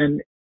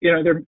 And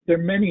there are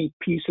many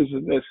pieces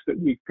of this that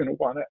we're going to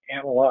want to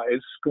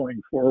analyze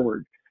going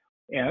forward.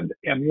 And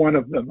one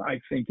of them, I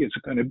think, is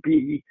going to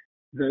be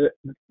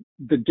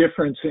the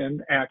difference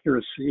in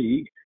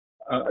accuracy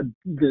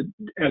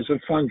as a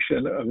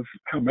function of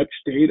how much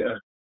data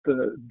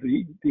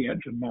the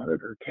engine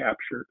monitor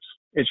captures.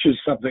 It's just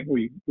something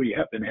we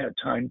haven't had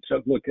time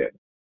to look at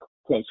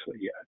closely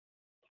yet.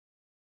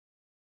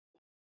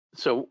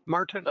 So,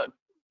 Martin,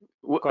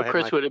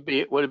 Chris, Mike. would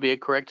it be a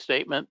correct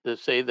statement to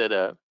say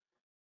that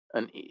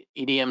an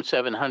EDM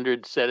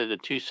 700 set at a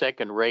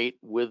 2-second rate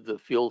with the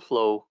fuel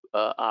flow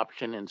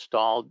option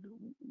installed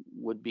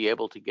would be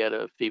able to get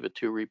a FIVA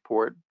 2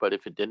 report, but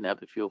if it didn't have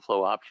the fuel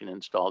flow option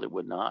installed, it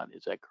would not?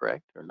 Is that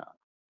correct or not?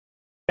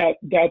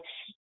 That's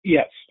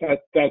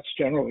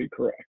generally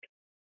correct.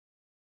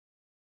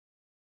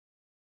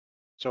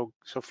 So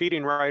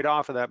feeding right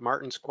off of that,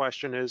 Martin's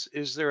question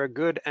is there a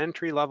good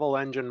entry-level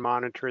engine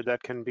monitor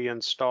that can be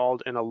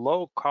installed in a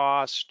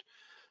low-cost,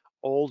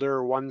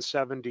 older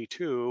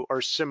 172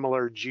 or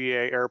similar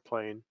GA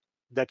airplane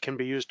that can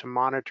be used to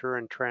monitor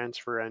and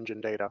transfer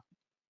engine data?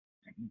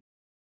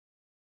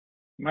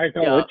 Mike,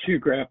 I'll let you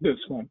grab this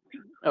one.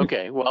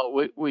 Okay, well,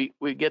 we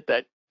get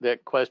that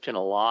question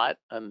a lot,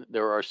 and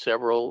there are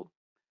several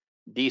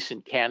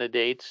decent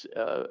candidates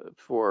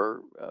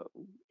for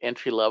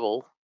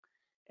entry-level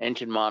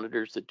engine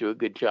monitors that do a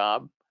good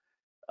job.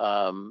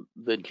 The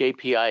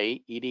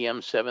JPI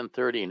EDM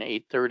 730 and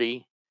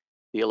 830,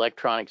 the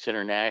Electronics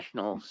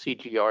International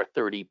CGR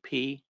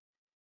 30P,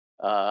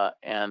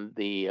 and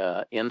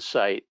the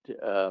Insight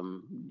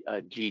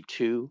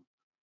G2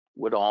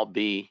 would all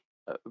be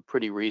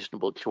pretty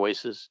reasonable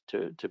choices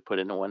to put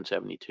in a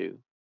 172.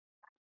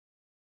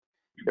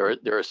 There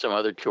are some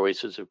other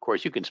choices. Of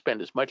course, you can spend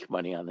as much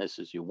money on this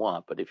as you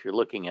want, but if you're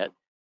looking at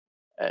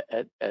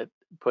at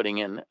putting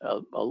in a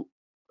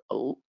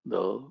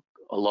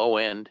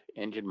low-end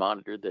engine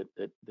monitor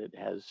that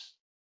has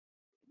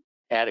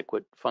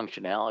adequate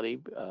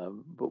functionality,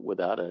 but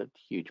without a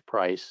huge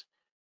price.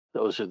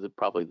 Those are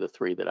probably the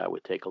three that I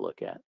would take a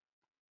look at.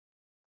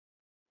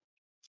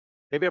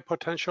 Maybe a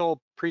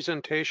potential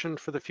presentation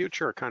for the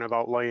future, kind of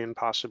outlaying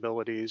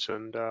possibilities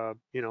and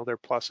their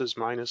pluses,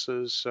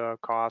 minuses,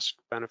 cost,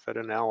 benefit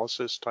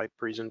analysis type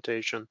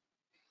presentation.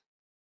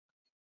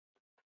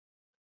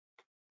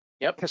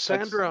 Yep.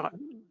 Cassandra,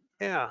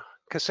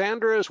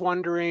 Cassandra is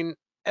wondering,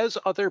 as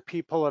other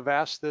people have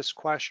asked this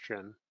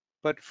question,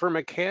 but for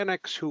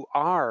mechanics who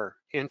are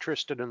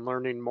interested in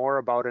learning more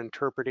about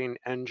interpreting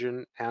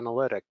engine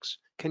analytics,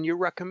 can you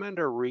recommend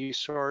a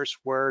resource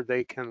where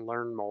they can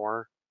learn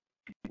more?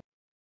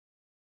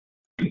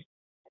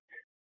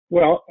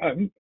 Well,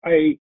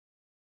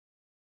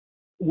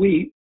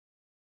 we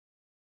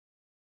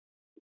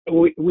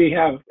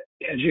have,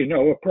 as you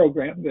know, a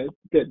program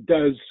that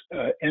does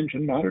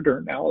engine monitor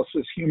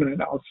analysis, human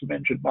analysis of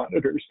engine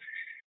monitors,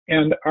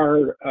 and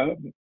our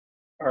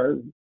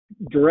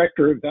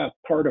director of that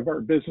part of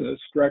our business,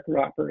 director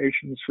of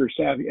operations for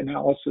Savvy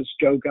Analysis,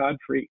 Joe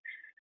Godfrey,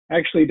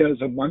 actually does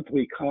a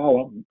monthly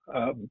column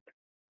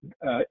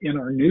in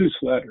our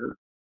newsletter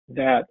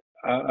that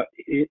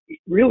it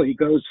really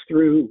goes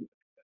through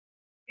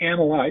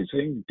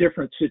analyzing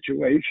different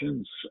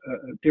situations,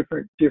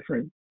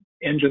 different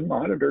engine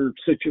monitor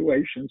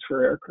situations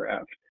for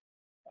aircraft.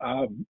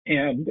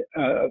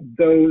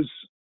 Those,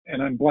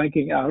 and I'm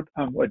blanking out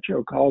on what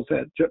Joe calls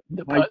that.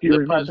 Mike, do you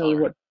remember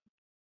puzzler. what?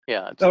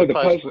 Yeah, it's the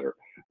puzzler.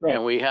 Right.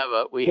 And we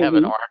have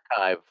an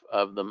archive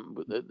of them.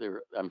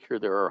 I'm sure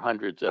there are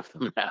hundreds of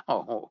them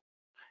now.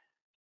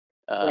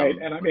 Right,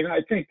 and I mean, I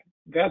think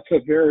that's a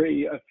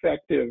very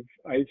effective,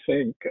 I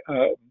think,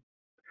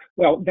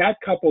 well, that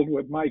coupled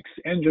with Mike's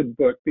engine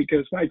book,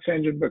 because Mike's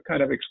engine book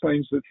kind of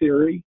explains the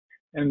theory,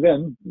 and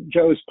then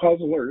Joe's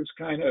puzzlers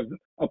kind of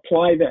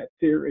apply that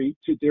theory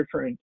to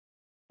different,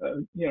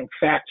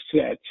 fact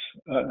sets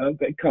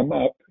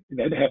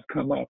that have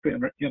come up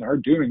in our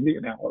doing the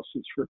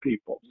analysis for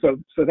people. So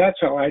that's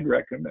how I'd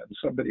recommend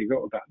somebody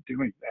go about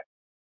doing that.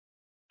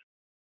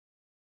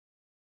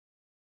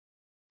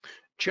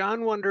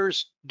 John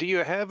wonders, do you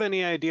have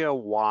any idea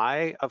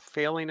why a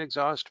failing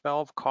exhaust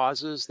valve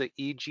causes the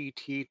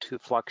EGT to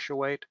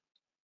fluctuate?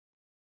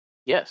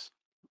 Yes.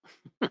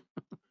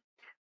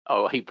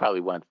 Oh, he probably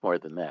wants more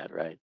than that,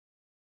 right?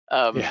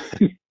 Yeah.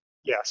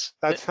 Yes,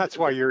 that's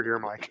why you're here,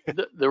 Mike.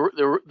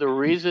 The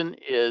reason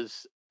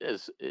is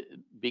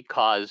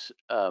because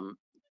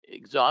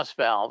exhaust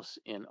valves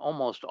in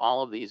almost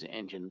all of these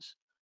engines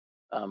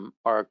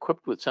are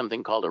equipped with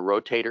something called a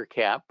rotator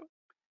cap,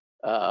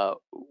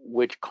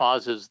 which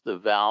causes the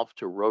valve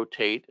to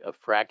rotate a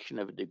fraction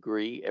of a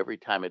degree every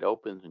time it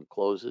opens and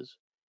closes.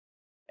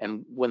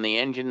 And when the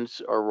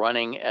engines are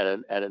running at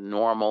a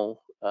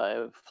normal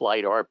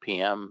flight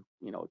RPM,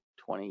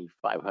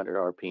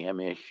 2,500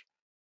 RPM ish,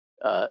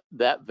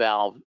 that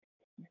valve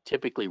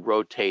typically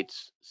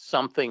rotates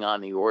something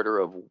on the order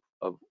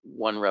of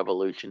 1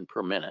 revolution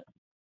per minute.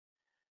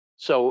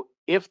 So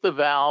if the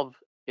valve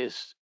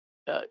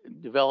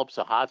develops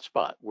a hot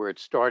spot where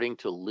it's starting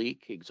to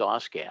leak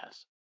exhaust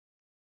gas,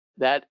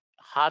 that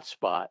hot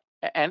spot,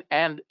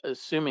 and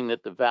assuming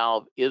that the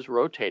valve is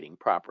rotating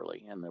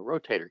properly and the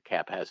rotator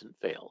cap hasn't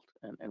failed,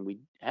 and we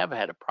have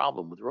had a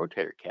problem with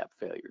rotator cap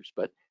failures,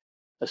 but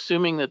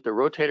assuming that the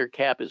rotator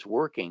cap is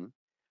working,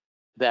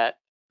 that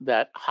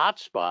hot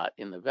spot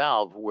in the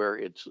valve where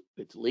it's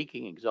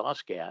leaking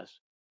exhaust gas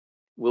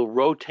will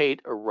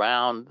rotate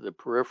around the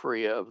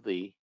periphery of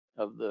the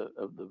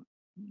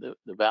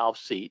valve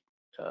seat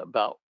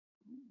about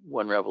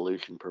 1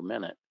 revolution per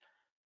minute.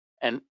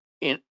 And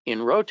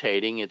in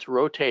rotating, it's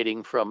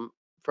rotating from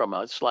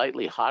a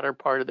slightly hotter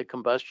part of the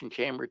combustion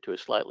chamber to a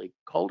slightly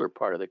colder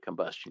part of the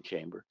combustion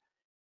chamber.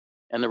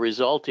 And the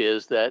result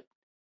is that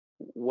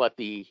what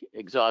the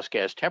exhaust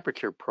gas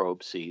temperature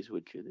probe sees,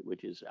 which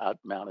is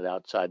mounted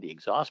outside the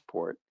exhaust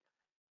port,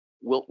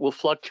 will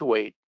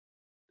fluctuate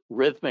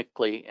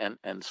rhythmically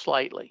and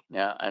slightly.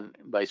 Now, and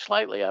by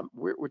slightly,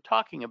 we're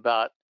talking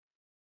about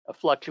a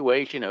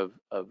fluctuation of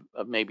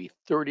maybe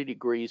 30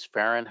 degrees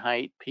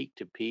Fahrenheit peak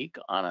to peak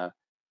on a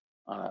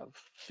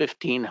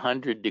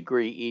 1,500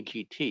 degree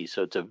EGT.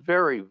 So it's a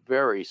very,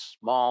 very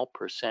small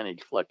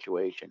percentage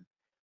fluctuation,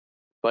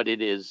 but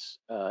it is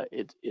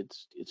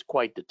it's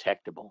quite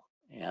detectable.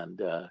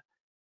 And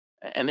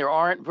there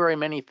aren't very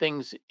many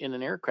things in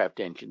an aircraft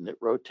engine that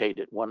rotate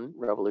at 1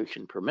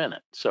 revolution per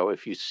minute. So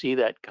if you see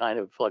that kind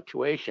of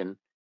fluctuation,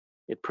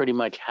 it pretty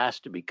much has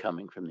to be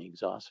coming from the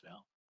exhaust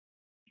valve.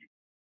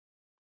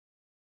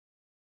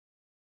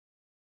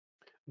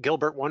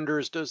 Gilbert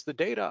wonders, does the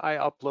data I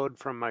upload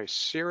from my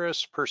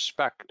Cirrus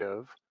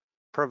perspective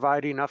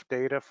provide enough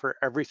data for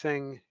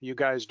everything you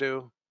guys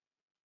do?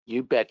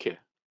 You betcha.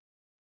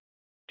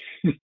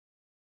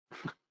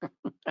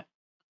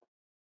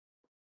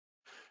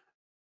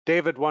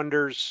 David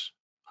wonders,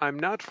 I'm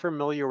not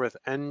familiar with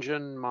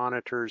engine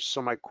monitors,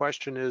 so my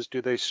question is,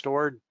 do they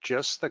store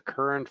just the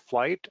current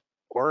flight,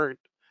 or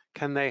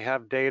can they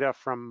have data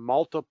from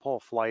multiple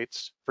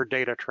flights for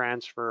data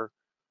transfer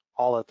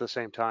all at the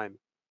same time?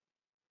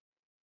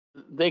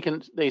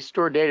 They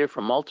store data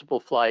from multiple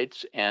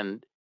flights,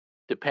 and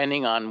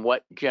depending on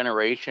what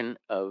generation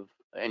of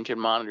engine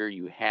monitor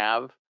you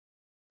have,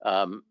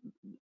 um,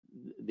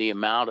 the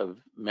amount of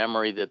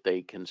memory that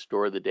they can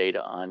store the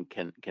data on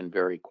can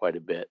vary quite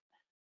a bit.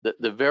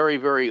 The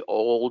very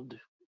old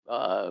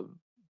JPI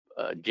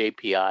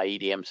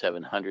EDM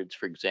 700s,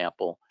 for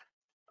example,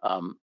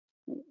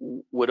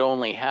 would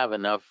only have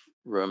enough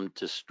room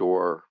to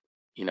store,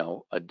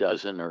 a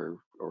dozen or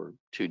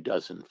 2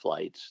 dozen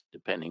flights,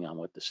 depending on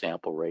what the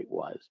sample rate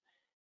was.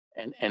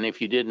 And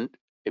if you didn't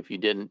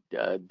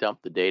dump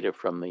the data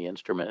from the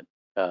instrument,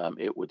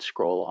 it would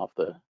scroll off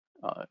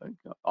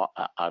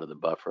out of the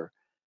buffer.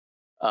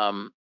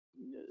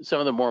 Some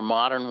of the more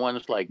modern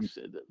ones, like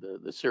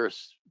the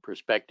Cirrus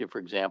Perspective, for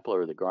example,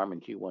 or the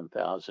Garmin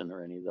G1000,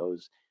 or any of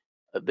those,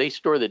 they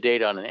store the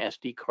data on an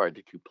SD card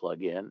that you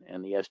plug in,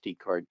 and the SD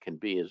card can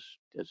be as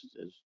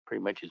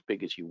pretty much as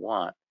big as you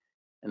want.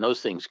 And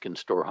those things can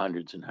store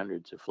hundreds and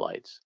hundreds of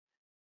flights.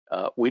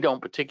 We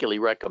don't particularly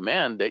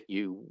recommend that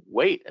you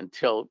wait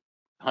until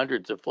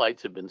hundreds of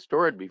flights have been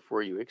stored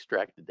before you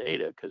extract the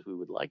data, because we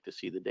would like to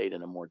see the data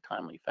in a more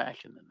timely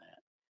fashion than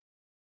that.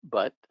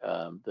 But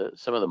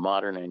some of the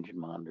modern engine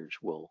monitors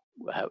will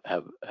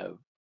have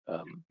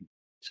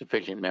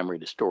sufficient memory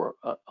to store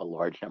a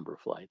large number of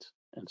flights,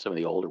 and some of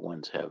the older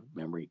ones have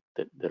memory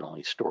that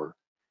only store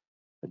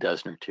a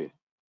dozen or two.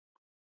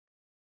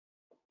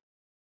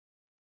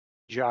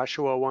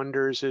 Joshua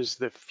wonders, is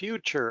the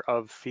future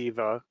of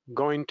FIVA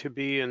going to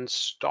be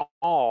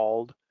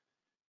installed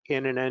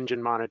in an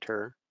engine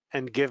monitor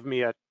and give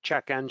me a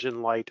check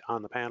engine light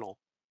on the panel?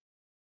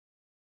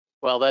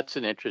 Well, that's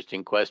an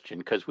interesting question,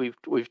 because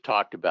we've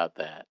talked about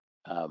that.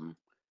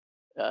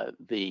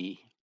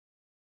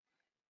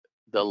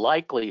 The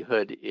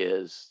likelihood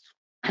is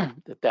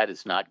that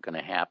is not going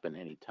to happen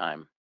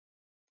anytime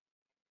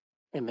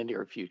in the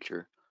near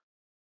future,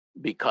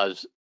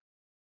 because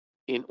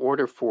in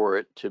order for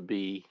it to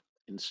be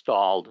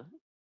installed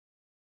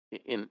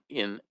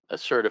in a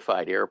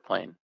certified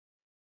airplane,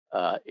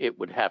 it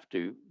would have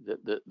to,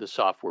 the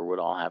software would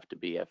all have to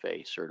be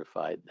FAA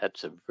certified.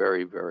 That's a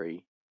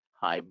very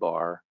high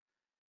bar,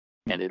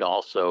 and it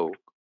also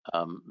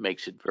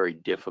makes it very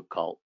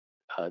difficult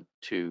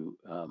to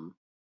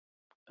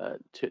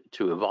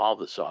evolve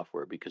the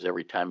software, because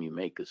every time you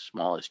make the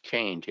smallest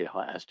change, it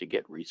has to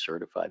get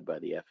recertified by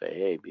the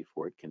FAA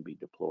before it can be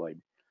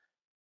deployed.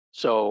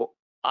 So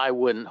I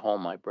wouldn't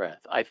hold my breath.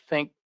 I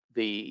think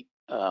the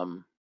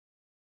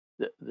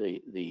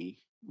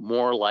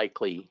more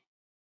likely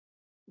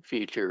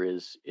future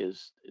is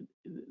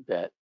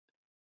that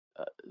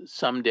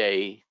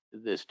someday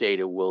this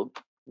data will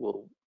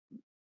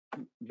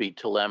be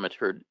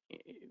telemetered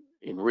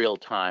in real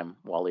time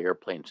while the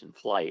airplane's in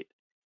flight.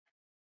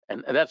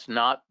 And that's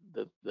not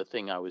the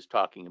thing I was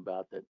talking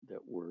about that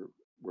we're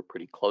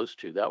pretty close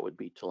to. That would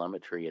be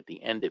telemetry at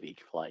the end of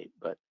each flight.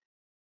 But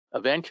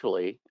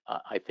eventually,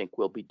 I think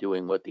we'll be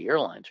doing what the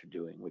airlines are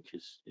doing, which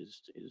is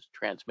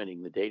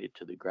transmitting the data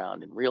to the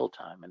ground in real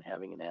time and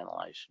having it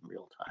analyzed in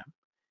real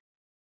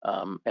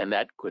time. And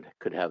that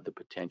could have the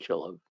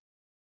potential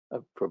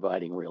of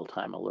providing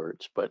real-time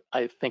alerts. But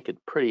I think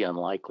it's pretty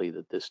unlikely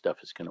that this stuff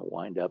is going to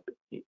wind up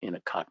in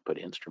a cockpit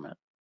instrument.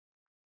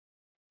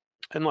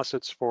 Unless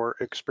it's for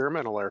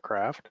experimental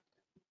aircraft.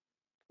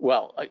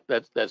 Well,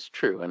 that's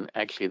true. And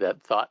actually,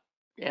 that thought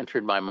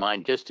entered my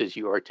mind just as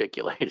you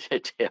articulated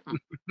it, Tim.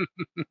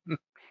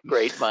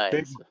 Great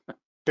minds.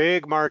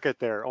 Big market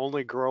there,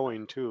 only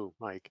growing too,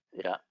 Mike.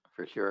 Yeah,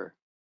 for sure.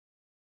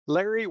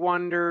 Larry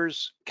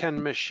wonders,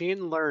 can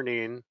machine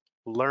learning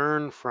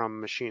learn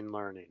from machine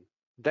learning?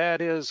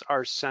 That is,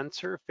 are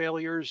sensor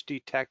failures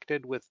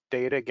detected with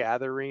data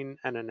gathering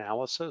and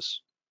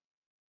analysis?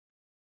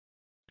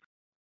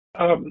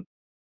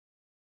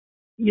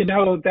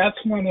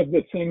 That's one of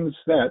the things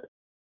that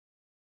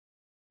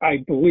I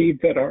believe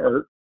that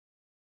our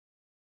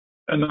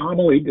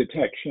anomaly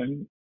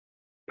detection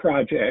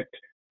project,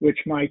 which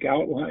Mike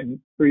outlined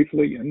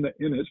briefly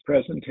in his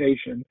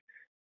presentation,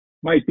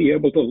 might be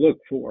able to look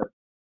for.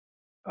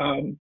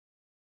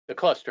 The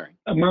clustering.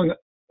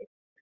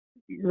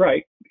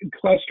 Right,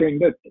 clustering,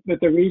 but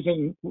the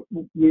reason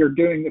we're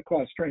doing the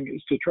clustering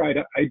is to try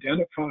to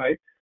identify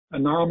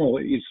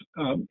anomalies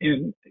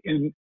and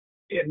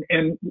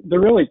the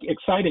really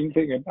exciting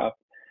thing about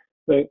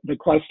the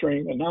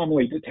clustering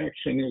anomaly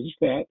detection is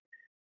that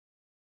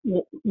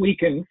we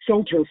can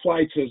filter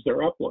flights as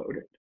they're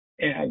uploaded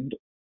and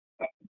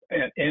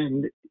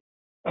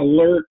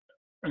alert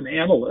an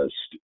analyst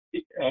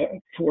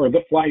for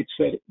the flights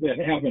that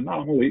have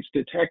anomalies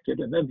detected,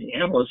 and then the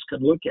analyst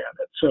can look at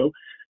it. So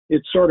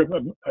it's sort of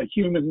a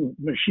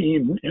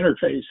human-machine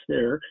interface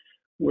there,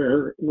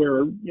 where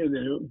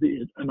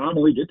the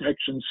anomaly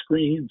detection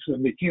screens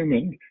and the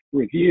human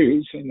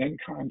reviews and then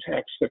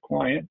contacts the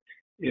client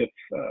if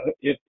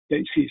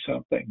they see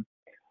something.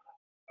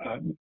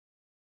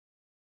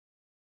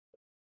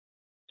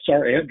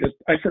 Sorry,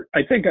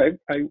 I think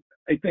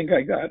I think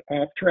I got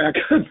off track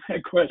on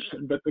that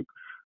question, but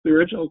the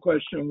original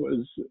question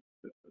was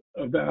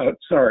about,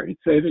 sorry,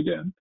 say it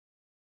again.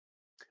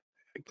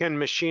 Can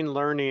machine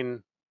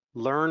learning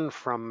learn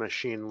from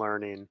machine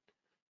learning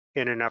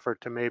in an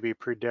effort to maybe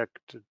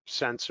predict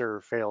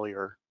sensor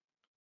failure?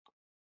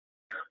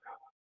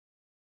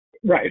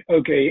 Right.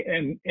 Okay.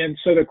 And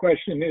so the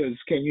question is,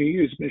 can you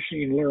use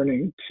machine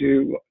learning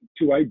to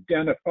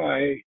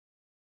identify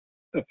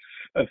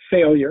a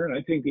failure? And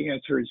I think the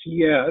answer is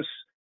yes.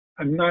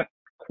 I'm not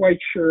quite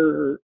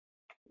sure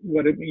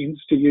what it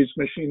means to use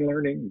machine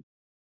learning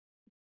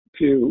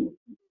to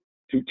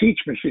teach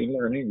machine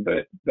learning,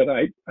 but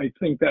I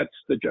think that's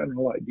the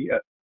general idea.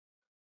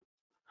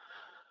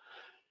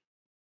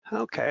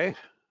 Okay.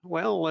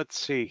 Well, let's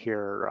see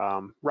here.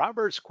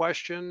 Robert's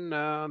question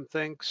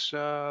thinks,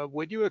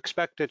 would you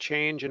expect a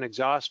change in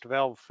exhaust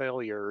valve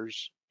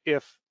failures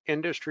if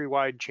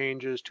industry-wide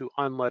changes to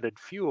unleaded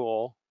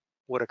fuel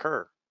would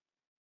occur?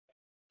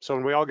 So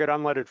when we all get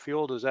unleaded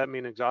fuel, does that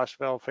mean exhaust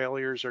valve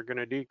failures are going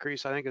to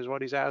decrease, I think is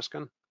what he's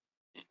asking?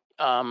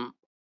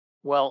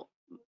 Well,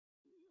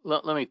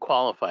 let me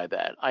qualify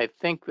that. I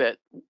think that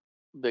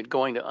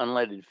going to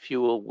unleaded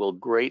fuel will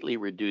greatly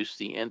reduce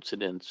the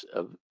incidence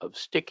of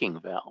sticking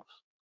valves.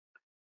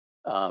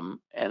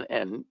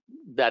 And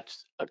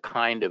that's a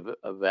kind of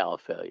a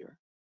valve failure.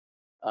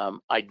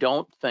 I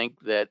don't think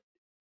that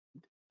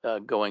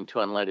going to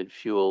unleaded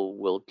fuel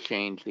will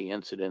change the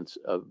incidence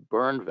of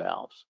burn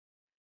valves.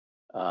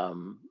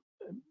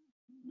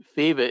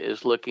 FEVA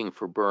is looking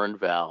for burn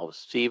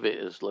valves. SEVA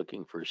is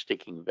looking for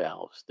sticking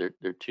valves.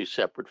 They're two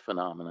separate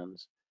phenomena.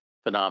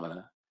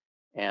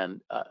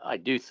 And I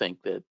do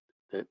think that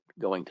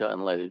going to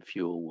unleaded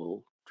fuel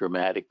will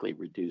dramatically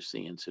reduce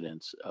the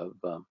incidence of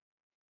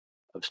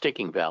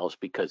sticking valves,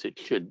 because it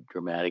should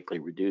dramatically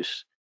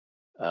reduce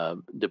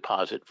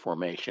deposit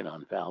formation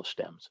on valve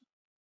stems.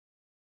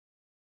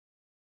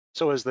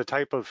 So is the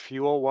type of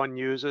fuel one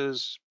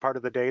uses part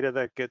of the data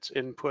that gets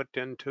input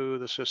into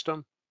the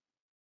system?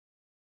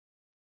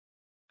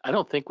 I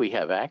don't think we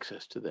have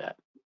access to that.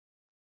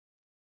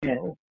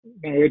 No,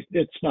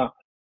 it's not.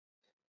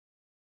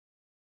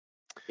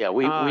 Yeah,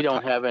 we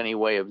don't have any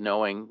way of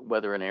knowing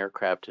whether an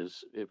aircraft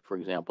is, for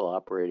example,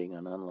 operating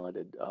on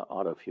unleaded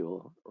auto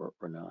fuel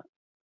or not.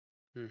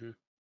 Mm-hmm.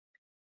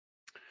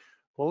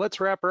 Well, let's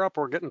wrap her up.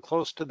 We're getting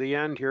close to the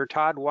end here.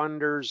 Todd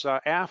wonders,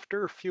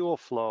 after fuel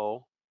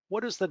flow,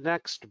 what is the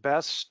next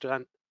best?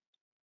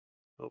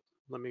 Oh,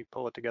 let me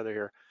pull it together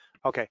here.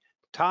 Okay,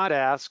 Todd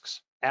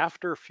asks,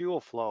 after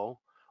fuel flow,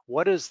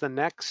 what is the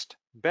next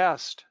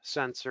best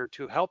sensor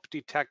to help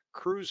detect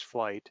cruise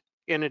flight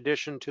in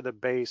addition to the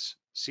base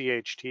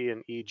CHT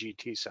and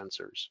EGT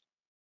sensors?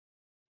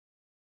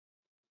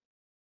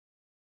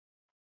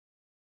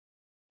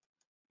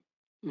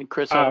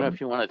 Chris, I don't know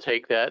if you want to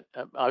take that.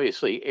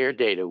 Obviously, air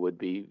data would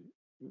be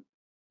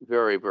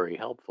very, very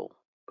helpful,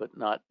 but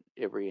not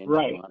every engine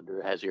Right.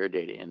 monitor has air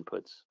data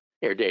inputs.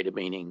 Air data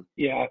meaning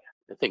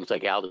things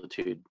like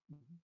altitude.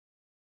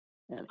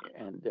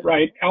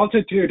 Right.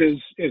 Altitude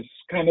is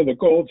kind of the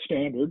gold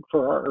standard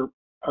for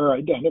our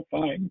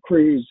identifying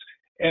cruise.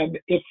 And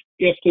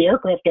if the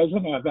aircraft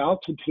doesn't have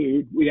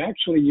altitude, we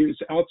actually use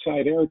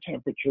outside air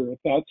temperature if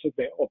that's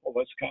available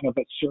as kind of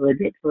a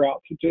surrogate for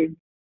altitude.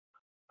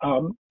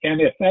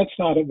 And if that's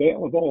not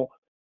available,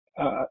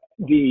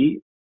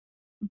 the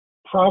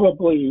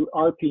probably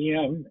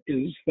RPM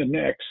is the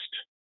next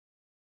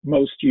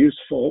most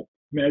useful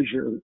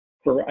measure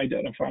for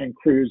identifying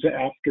cruise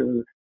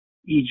after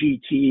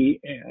EGT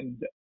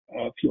and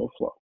fuel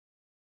flow.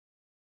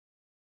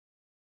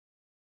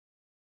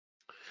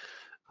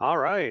 All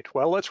right.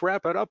 Well, let's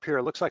wrap it up here.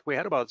 It looks like we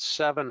had about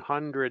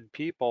 700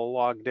 people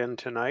logged in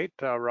tonight,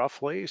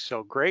 roughly.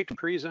 So great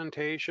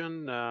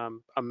presentation.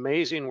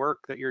 Amazing work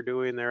that you're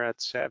doing there at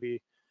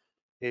Savvy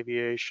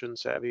Aviation,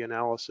 Savvy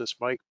Analysis.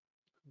 Mike,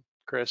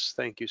 Chris,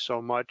 thank you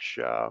so much.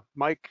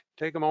 Mike,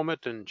 take a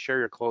moment and share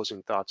your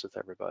closing thoughts with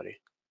everybody.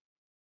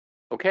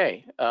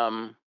 Okay.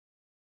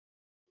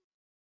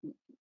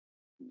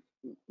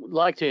 Would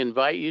like to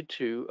invite you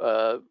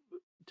to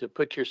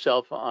put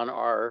yourself on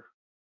our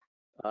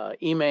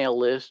email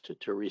list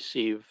to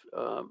receive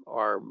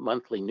our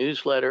monthly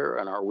newsletter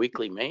and our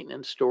weekly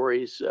maintenance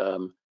stories.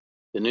 The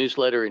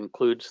newsletter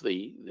includes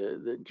the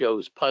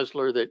Joe's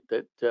Puzzler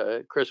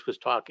that Chris was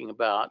talking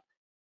about.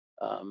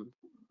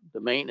 The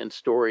maintenance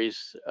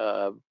stories,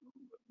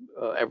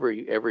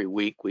 every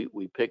week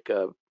we pick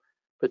a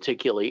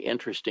particularly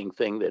interesting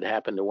thing that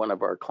happened to one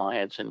of our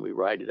clients and we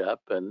write it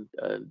up, and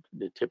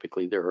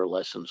typically there are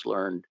lessons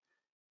learned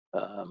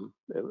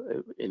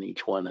in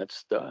each one.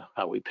 That's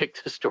how we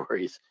pick the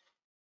stories.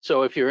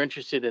 So if you're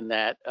interested in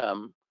that,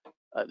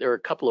 there are a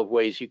couple of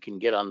ways you can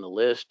get on the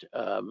list.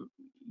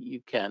 You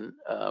can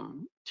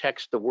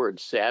text the word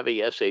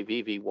SAVVY,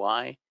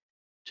 S-A-V-V-Y,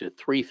 to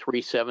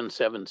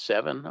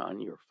 33777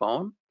 on your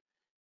phone,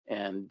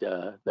 and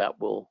that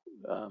will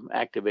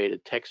activate a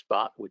text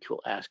bot which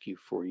will ask you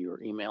for your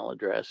email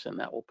address, and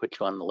that will put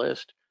you on the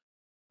list.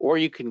 Or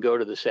you can go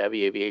to the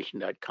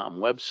savvyaviation.com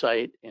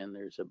website, and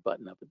there's a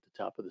button up at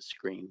the top of the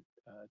screen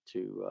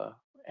to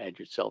add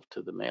yourself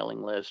to the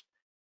mailing list.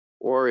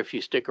 Or if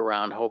you stick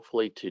around,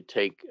 hopefully to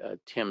take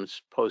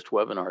Tim's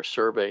post-webinar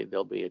survey,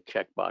 there'll be a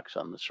checkbox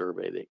on the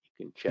survey that you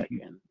can check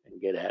in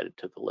and get added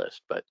to the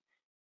list. But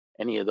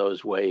any of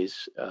those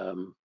ways,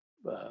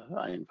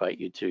 I invite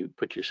you to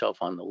put yourself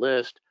on the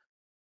list.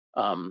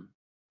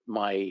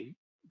 My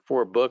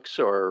 4 books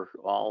are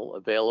all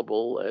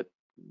available at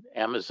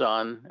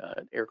Amazon,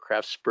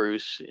 Aircraft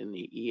Spruce, in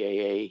the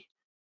EAA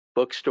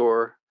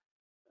bookstore.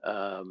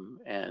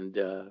 And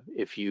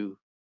if you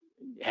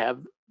have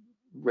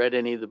read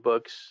any of the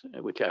books,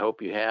 which I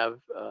hope you have,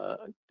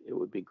 it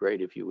would be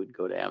great if you would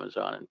go to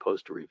Amazon and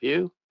post a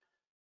review.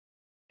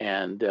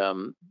 And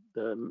the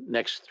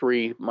next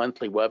 3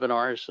 monthly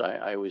webinars,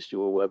 I always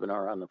do a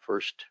webinar on the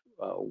first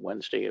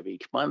Wednesday of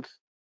each month.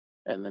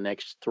 And the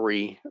next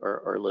 3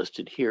 are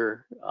listed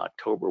here.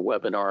 October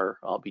webinar,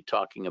 I'll be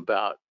talking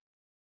about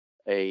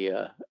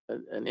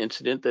an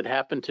incident that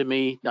happened to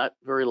me not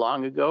very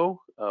long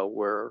ago,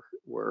 where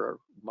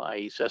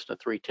my Cessna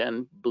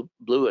 310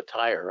 blew a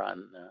tire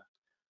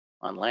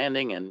on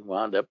landing and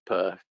wound up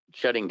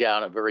shutting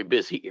down a very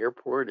busy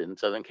airport in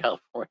Southern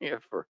California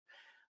for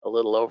a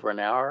little over an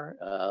hour.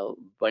 A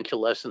bunch of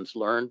lessons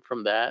learned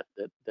from that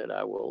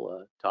I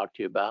will talk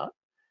to you about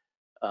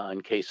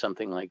in case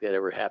something like that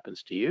ever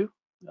happens to you.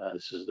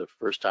 This is the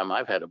first time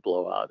I've had a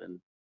blowout in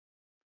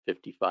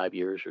 55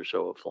 years or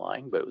so of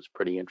flying, but it was a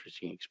pretty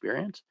interesting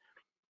experience.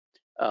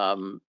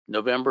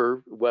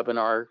 November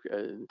webinar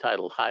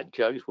entitled Hot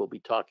Jugs, we'll be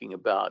talking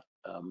about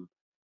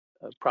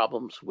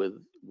problems with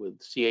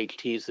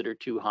CHTs that are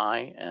too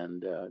high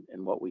and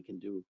what we can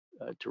do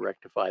to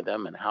rectify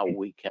them, and how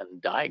we can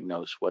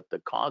diagnose what the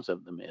cause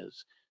of them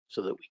is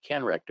so that we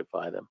can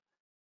rectify them.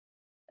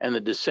 And the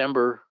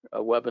December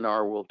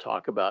webinar will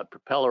talk about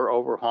propeller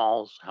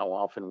overhauls, how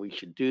often we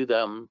should do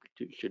them,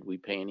 should we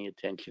pay any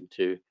attention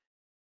to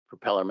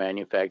propeller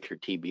manufacturer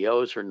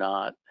TBOs or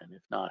not, and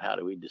if not, how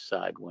do we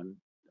decide when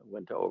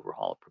to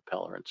overhaul a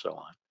propeller, and so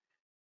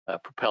on.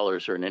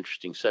 Propellers are an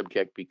interesting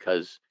subject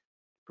because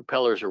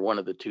propellers are one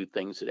of the 2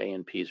 things that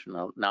A&Ps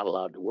are not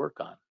allowed to work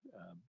on.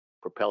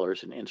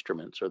 Propellers and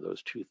instruments are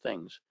those 2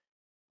 things.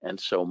 And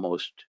so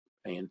most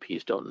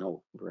A&Ps don't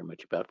know very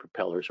much about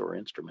propellers or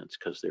instruments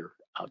because they're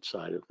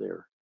outside of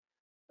their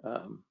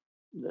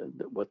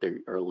what they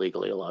are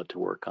legally allowed to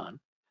work on.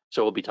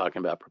 So we'll be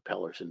talking about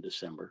propellers in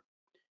December.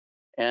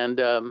 And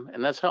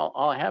that's all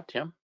I have,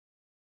 Tim.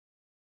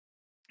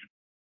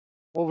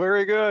 Well,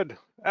 very good.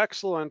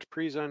 Excellent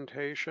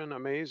presentation.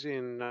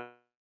 Amazing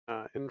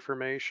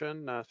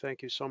information.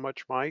 Thank you so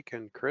much, Mike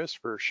and Chris,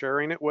 for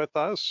sharing it with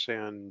us.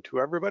 And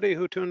to everybody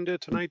who tuned in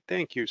tonight,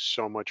 thank you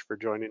so much for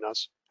joining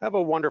us. Have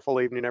a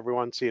wonderful evening,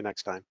 everyone. See you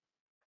next time.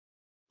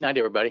 Night,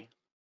 everybody.